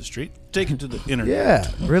take it to the street. Take it to the internet.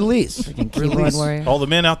 Yeah, release. Keyboard warrior. All the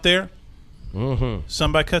men out there,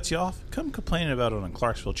 somebody cuts you off, come complaining about it on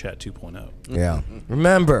Clarksville Chat 2.0. Yeah.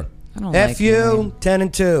 Remember, I don't F like you, you. 10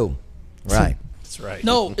 and 2. Right. That's right.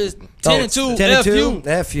 No, it's 10 and 2. 10 and F 2. you.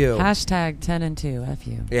 F you. Hashtag 10 and 2. F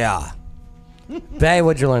you. Yeah. Bay,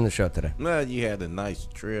 what'd you learn on the show today? Well, you had a nice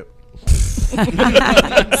trip. See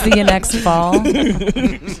you next fall.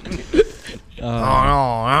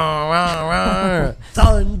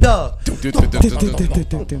 Thunder.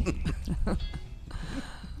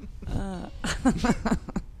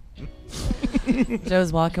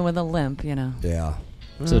 Joe's walking with a limp, you know. Yeah.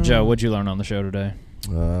 So, Joe, what'd you learn on the show today?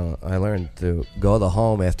 I learned to go the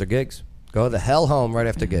home after gigs. Go the hell home right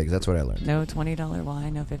after gigs. That's what I learned. No $20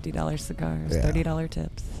 wine, no $50 cigars, Yeah. $30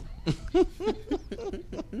 tips.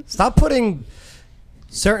 Stop putting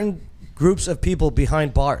certain groups of people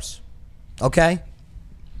behind bars. Okay?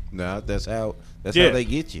 No, that's how Yeah. they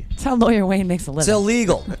get you. That's how Lawyer Wayne makes a living. It's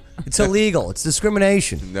illegal. It's illegal. It's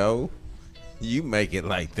discrimination. No, you make it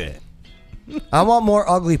like that. I want more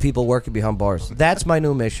ugly people working behind bars. That's my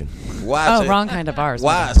new mission. Why? Oh, so- wrong kind of bars.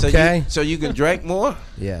 Why? Okay. So you can drink more?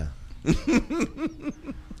 Yeah.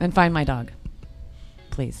 And find my dog.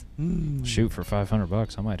 Please. Shoot, for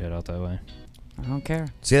 $500, I might head out that way. I don't care.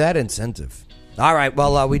 See that incentive. All right,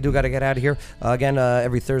 well, we do got to get out of here. Again,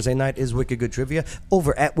 every Thursday night is Wicked Good Trivia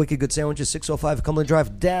over at Wicked Good Sandwiches, 605 Cumberland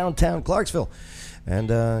Drive, downtown Clarksville. And,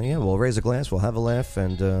 yeah, we'll raise a glass, we'll have a laugh,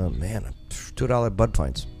 and, man, $2 Bud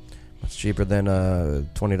Pints. That's cheaper than a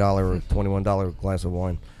 $20 or $21 glass of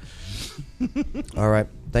wine. All right,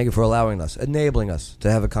 thank you for allowing us, enabling us to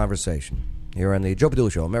have a conversation here on the Joe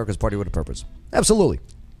Padula Show, America's Party with a Purpose. Absolutely.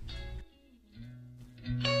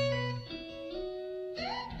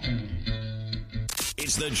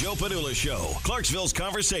 It's the Joe Padula Show, Clarksville's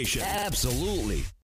conversation. Absolutely.